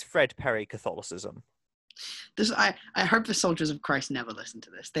 it's Fred Perry Catholicism. I hope the soldiers of Christ never listen to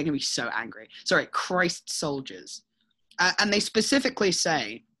this. They're going to be so angry. Sorry, Christ soldiers. And they specifically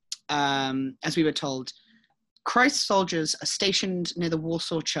say, as we were told, Christ soldiers are stationed near the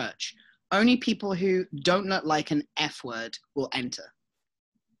Warsaw Church. Only people who don't look like an F word will enter.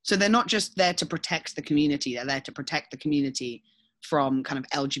 So they're not just there to protect the community. They're there to protect the community from kind of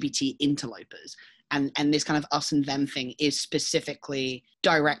LGBT interlopers. And this kind of us and them thing is specifically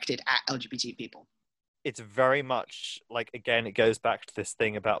directed at LGBT people. It's very much like, again, it goes back to this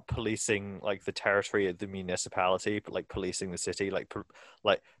thing about policing like the territory of the municipality, but like policing the city, like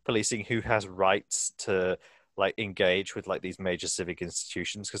policing who has rights to like engage with like these major civic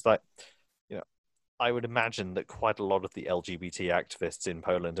institutions. Because like, you know, I would imagine that quite a lot of the LGBT activists in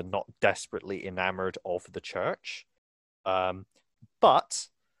Poland are not desperately enamored of the church, but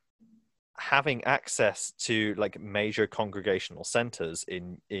having access to like major congregational centers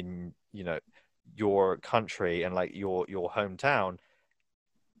in you know, your country and like your hometown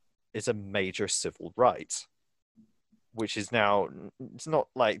is a major civil right, which is now, it's not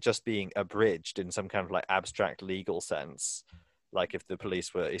like just being abridged in some kind of like abstract legal sense, like if the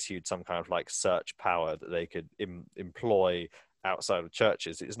police were issued some kind of like search power that they could employ outside of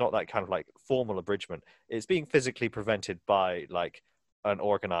churches. It's not that kind of like formal abridgment. It's being physically prevented by like an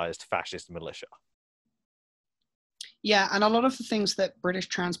organized fascist militia. Yeah, and a lot of the things that British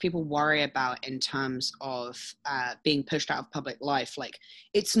trans people worry about in terms of being pushed out of public life, like,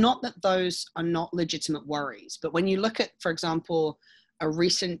 it's not that those are not legitimate worries, but when you look at, for example, a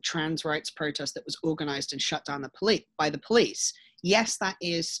recent trans rights protest that was organized and shut down by the police, yes, that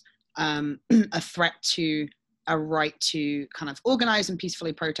is a threat to a right to kind of organize and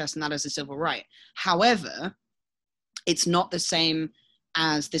peacefully protest, and that is a civil right. However, it's not the same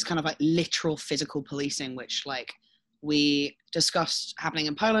as this kind of like literal physical policing, which like we discussed happening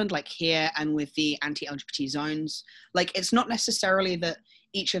in Poland, like here, and with the anti-LGBT zones. Like, it's not necessarily that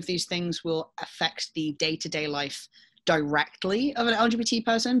each of these things will affect the day-to-day life directly of an LGBT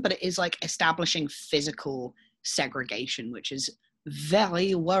person, but it is like establishing physical segregation, which is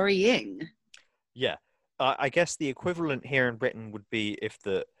very worrying. Yeah. I guess the equivalent here in Britain would be if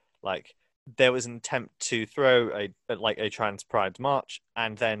there was an attempt to throw a trans pride march,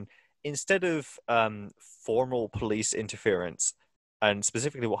 and then instead of formal police interference, and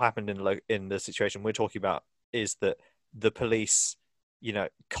specifically what happened in the situation we're talking about is that the police, you know,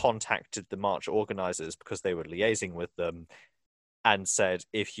 contacted the march organizers because they were liaising with them and said,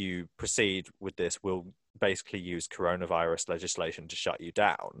 if you proceed with this, we'll basically use coronavirus legislation to shut you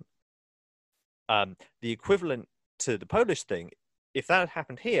down. The equivalent to the Polish thing, if that had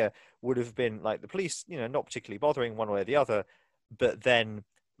happened here, would have been like the police, you know, not particularly bothering one way or the other, but then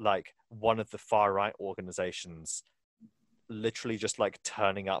like one of the far right organizations literally just like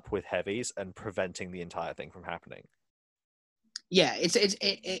turning up with heavies and preventing the entire thing from happening. Yeah,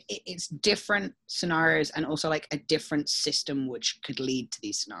 it's different scenarios, and also like a different system which could lead to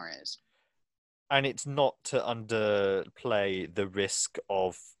these scenarios. And it's not to underplay the risk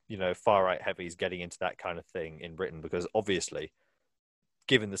of, you know, far right heavies getting into that kind of thing in Britain, because obviously,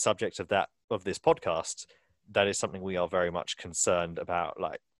 given the subject of this podcast, that is something we are very much concerned about,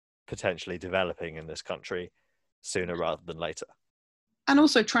 like potentially developing in this country sooner rather than later. And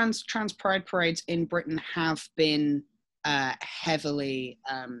also, trans pride parades in Britain have been heavily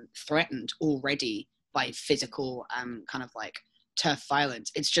threatened already by physical kind of like turf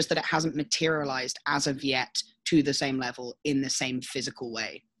violence. It's just that it hasn't materialized as of yet to the same level in the same physical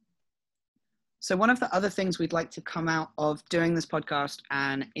way. So one of the other things we'd like to come out of doing this podcast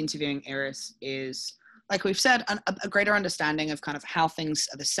and interviewing Iris is, like we've said, a greater understanding of kind of how things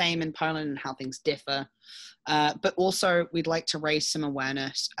are the same in Poland and how things differ. But also we'd like to raise some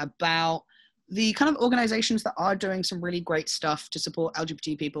awareness about the kind of organizations that are doing some really great stuff to support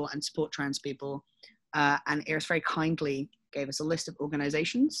LGBT people and support trans people. And Iris very kindly gave us a list of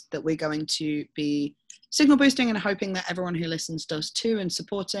organizations that we're going to be signal boosting and hoping that everyone who listens does too, and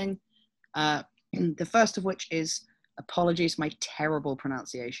supporting. The first of which is, apologies for my terrible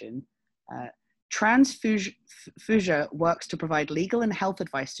pronunciation, Transfusia works to provide legal and health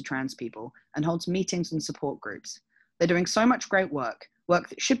advice to trans people and holds meetings and support groups. They're doing so much great work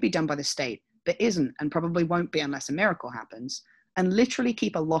that should be done by the state, but isn't and probably won't be unless a miracle happens, and literally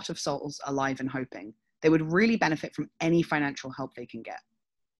keep a lot of souls alive and hoping. They would really benefit from any financial help they can get.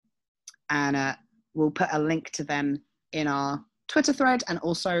 And we'll put a link to them in our Twitter thread. And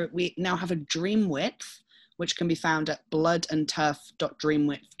also we now have a Dreamwidth, which can be found at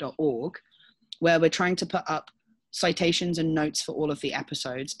bloodandturf.dreamwidth.org, where we're trying to put up citations and notes for all of the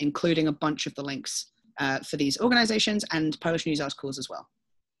episodes, including a bunch of the links for these organizations and Polish news articles as well.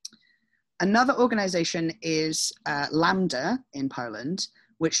 Another organization is Lambda in Poland,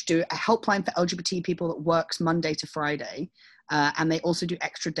 which do a helpline for LGBT people that works Monday to Friday. And they also do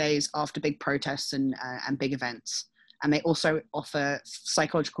extra days after big protests and big events. And they also offer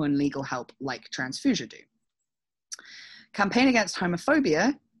psychological and legal help like Transfusia do. Campaign Against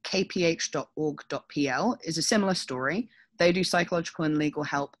Homophobia, kph.org.pl, is a similar story. They do psychological and legal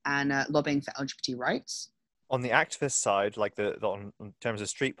help and lobbying for LGBT rights. On the activist side, like in terms of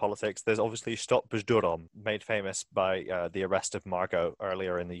street politics, there's obviously Stop Bzdurom, made famous by the arrest of Margot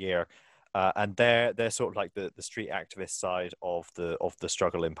earlier in the year. And they're sort of like the street activist side of the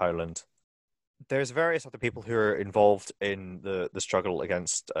struggle in Poland. There's various other people who are involved in the struggle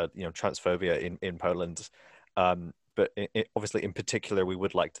against transphobia in Poland. But obviously, in particular, we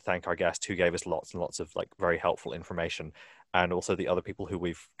would like to thank our guest who gave us lots and lots of like very helpful information, and also the other people who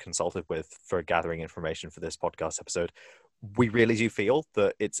we've consulted with for gathering information for this podcast episode. We really do feel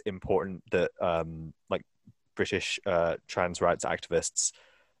that it's important that like British trans rights activists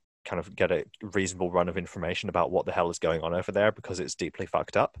kind of get a reasonable run of information about what the hell is going on over there, because it's deeply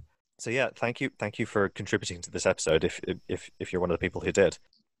fucked up. So yeah, thank you for contributing to this episode if you're one of the people who did.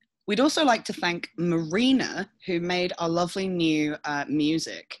 We'd also like to thank Marina, who made our lovely new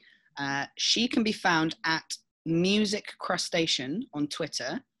music. She can be found at Music Crustacean on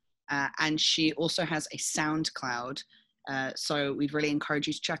Twitter, and she also has a SoundCloud. So we'd really encourage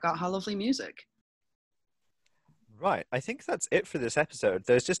you to check out her lovely music. Right, I think that's it for this episode.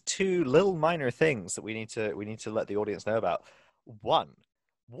 There's just two little minor things that we need to let the audience know about. One,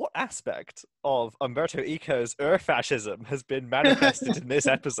 what aspect of Umberto Eco's Ur-fascism has been manifested in this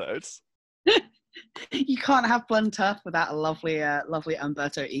episode? You can't have Blood and Turf without a lovely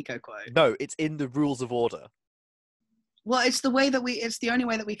Umberto Eco quote. No, it's in the rules of order. Well, it's the only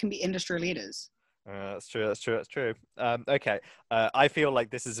way that we can be industry leaders. That's true. Okay. I feel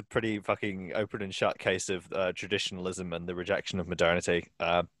like this is a pretty fucking open and shut case of traditionalism and the rejection of modernity.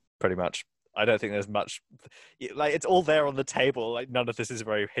 Pretty much. I don't think there's much, like, it's all there on the table. Like, none of this is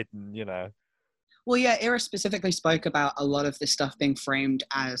very hidden, you know. Well, yeah, Ira specifically spoke about a lot of this stuff being framed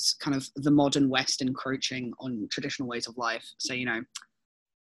as kind of the modern West encroaching on traditional ways of life. So, you know,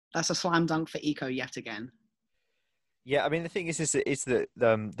 that's a slam dunk for Eco yet again. Yeah, I mean, the thing is that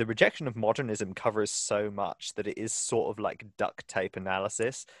the rejection of modernism covers so much that it is sort of like duct tape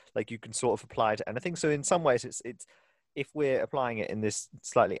analysis. Like, you can sort of apply to anything. So in some ways, it's if we're applying it in this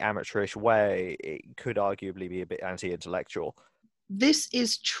slightly amateurish way, it could arguably be a bit anti-intellectual. This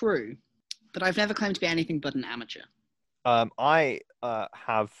is true, but I've never claimed to be anything but an amateur. I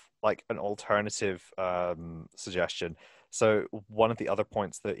have like an alternative suggestion. So one of the other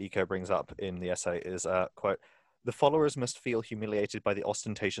points that Eco brings up in the essay is, quote, "The followers must feel humiliated by the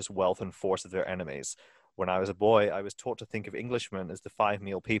ostentatious wealth and force of their enemies. When I was a boy, I was taught to think of Englishmen as the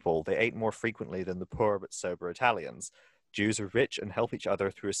five-meal people. They ate more frequently than the poor but sober Italians. Jews are rich and help each other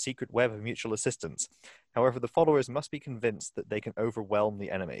through a secret web of mutual assistance. However, the followers must be convinced that they can overwhelm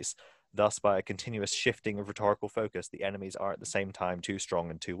the enemies. Thus, by a continuous shifting of rhetorical focus, the enemies are at the same time too strong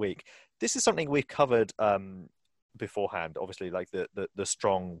and too weak." This is something we've covered beforehand, obviously, like the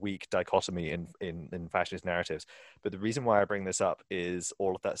strong weak dichotomy in fascist narratives. But the reason why I bring this up is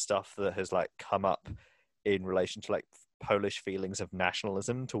all of that stuff that has like come up in relation to like Polish feelings of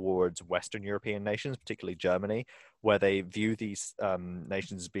nationalism towards Western European nations, particularly Germany, where they view these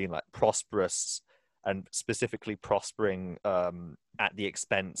nations as being like prosperous and specifically prospering at the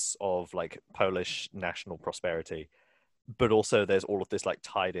expense of like Polish national prosperity. But also there's all of this like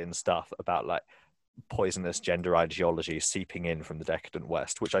tied in stuff about like poisonous gender ideology seeping in from the decadent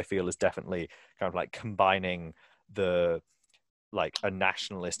West, which I feel is definitely kind of like combining the like a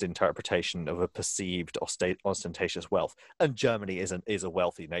nationalist interpretation of a perceived ostentatious wealth. And Germany is a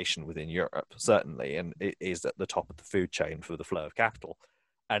wealthy nation within Europe, certainly, and it is at the top of the food chain for the flow of capital.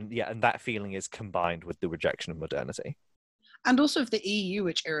 And yeah, and that feeling is combined with the rejection of modernity. And also of the EU,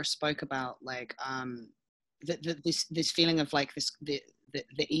 which Ira spoke about, like this feeling of like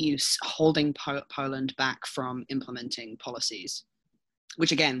the EU holding Poland back from implementing policies,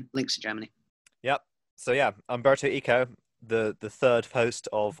 which again links to Germany. So yeah, Umberto Eco, the third host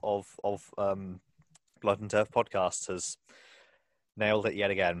of Blood and Turf podcast, has nailed it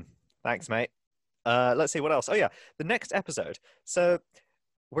yet again. Thanks, mate. Let's see what else. Oh yeah, the next episode. So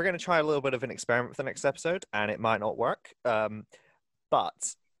we're going to try a little bit of an experiment with the next episode, and it might not work.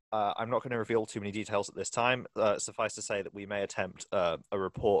 But I'm not going to reveal too many details at this time. Suffice to say that we may attempt a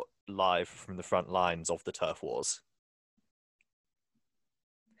report live from the front lines of the turf wars.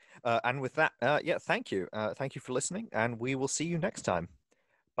 And with that, yeah, thank you. Thank you for listening, and we will see you next time.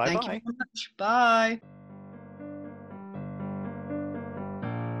 Bye-bye. Thank you very much. Bye.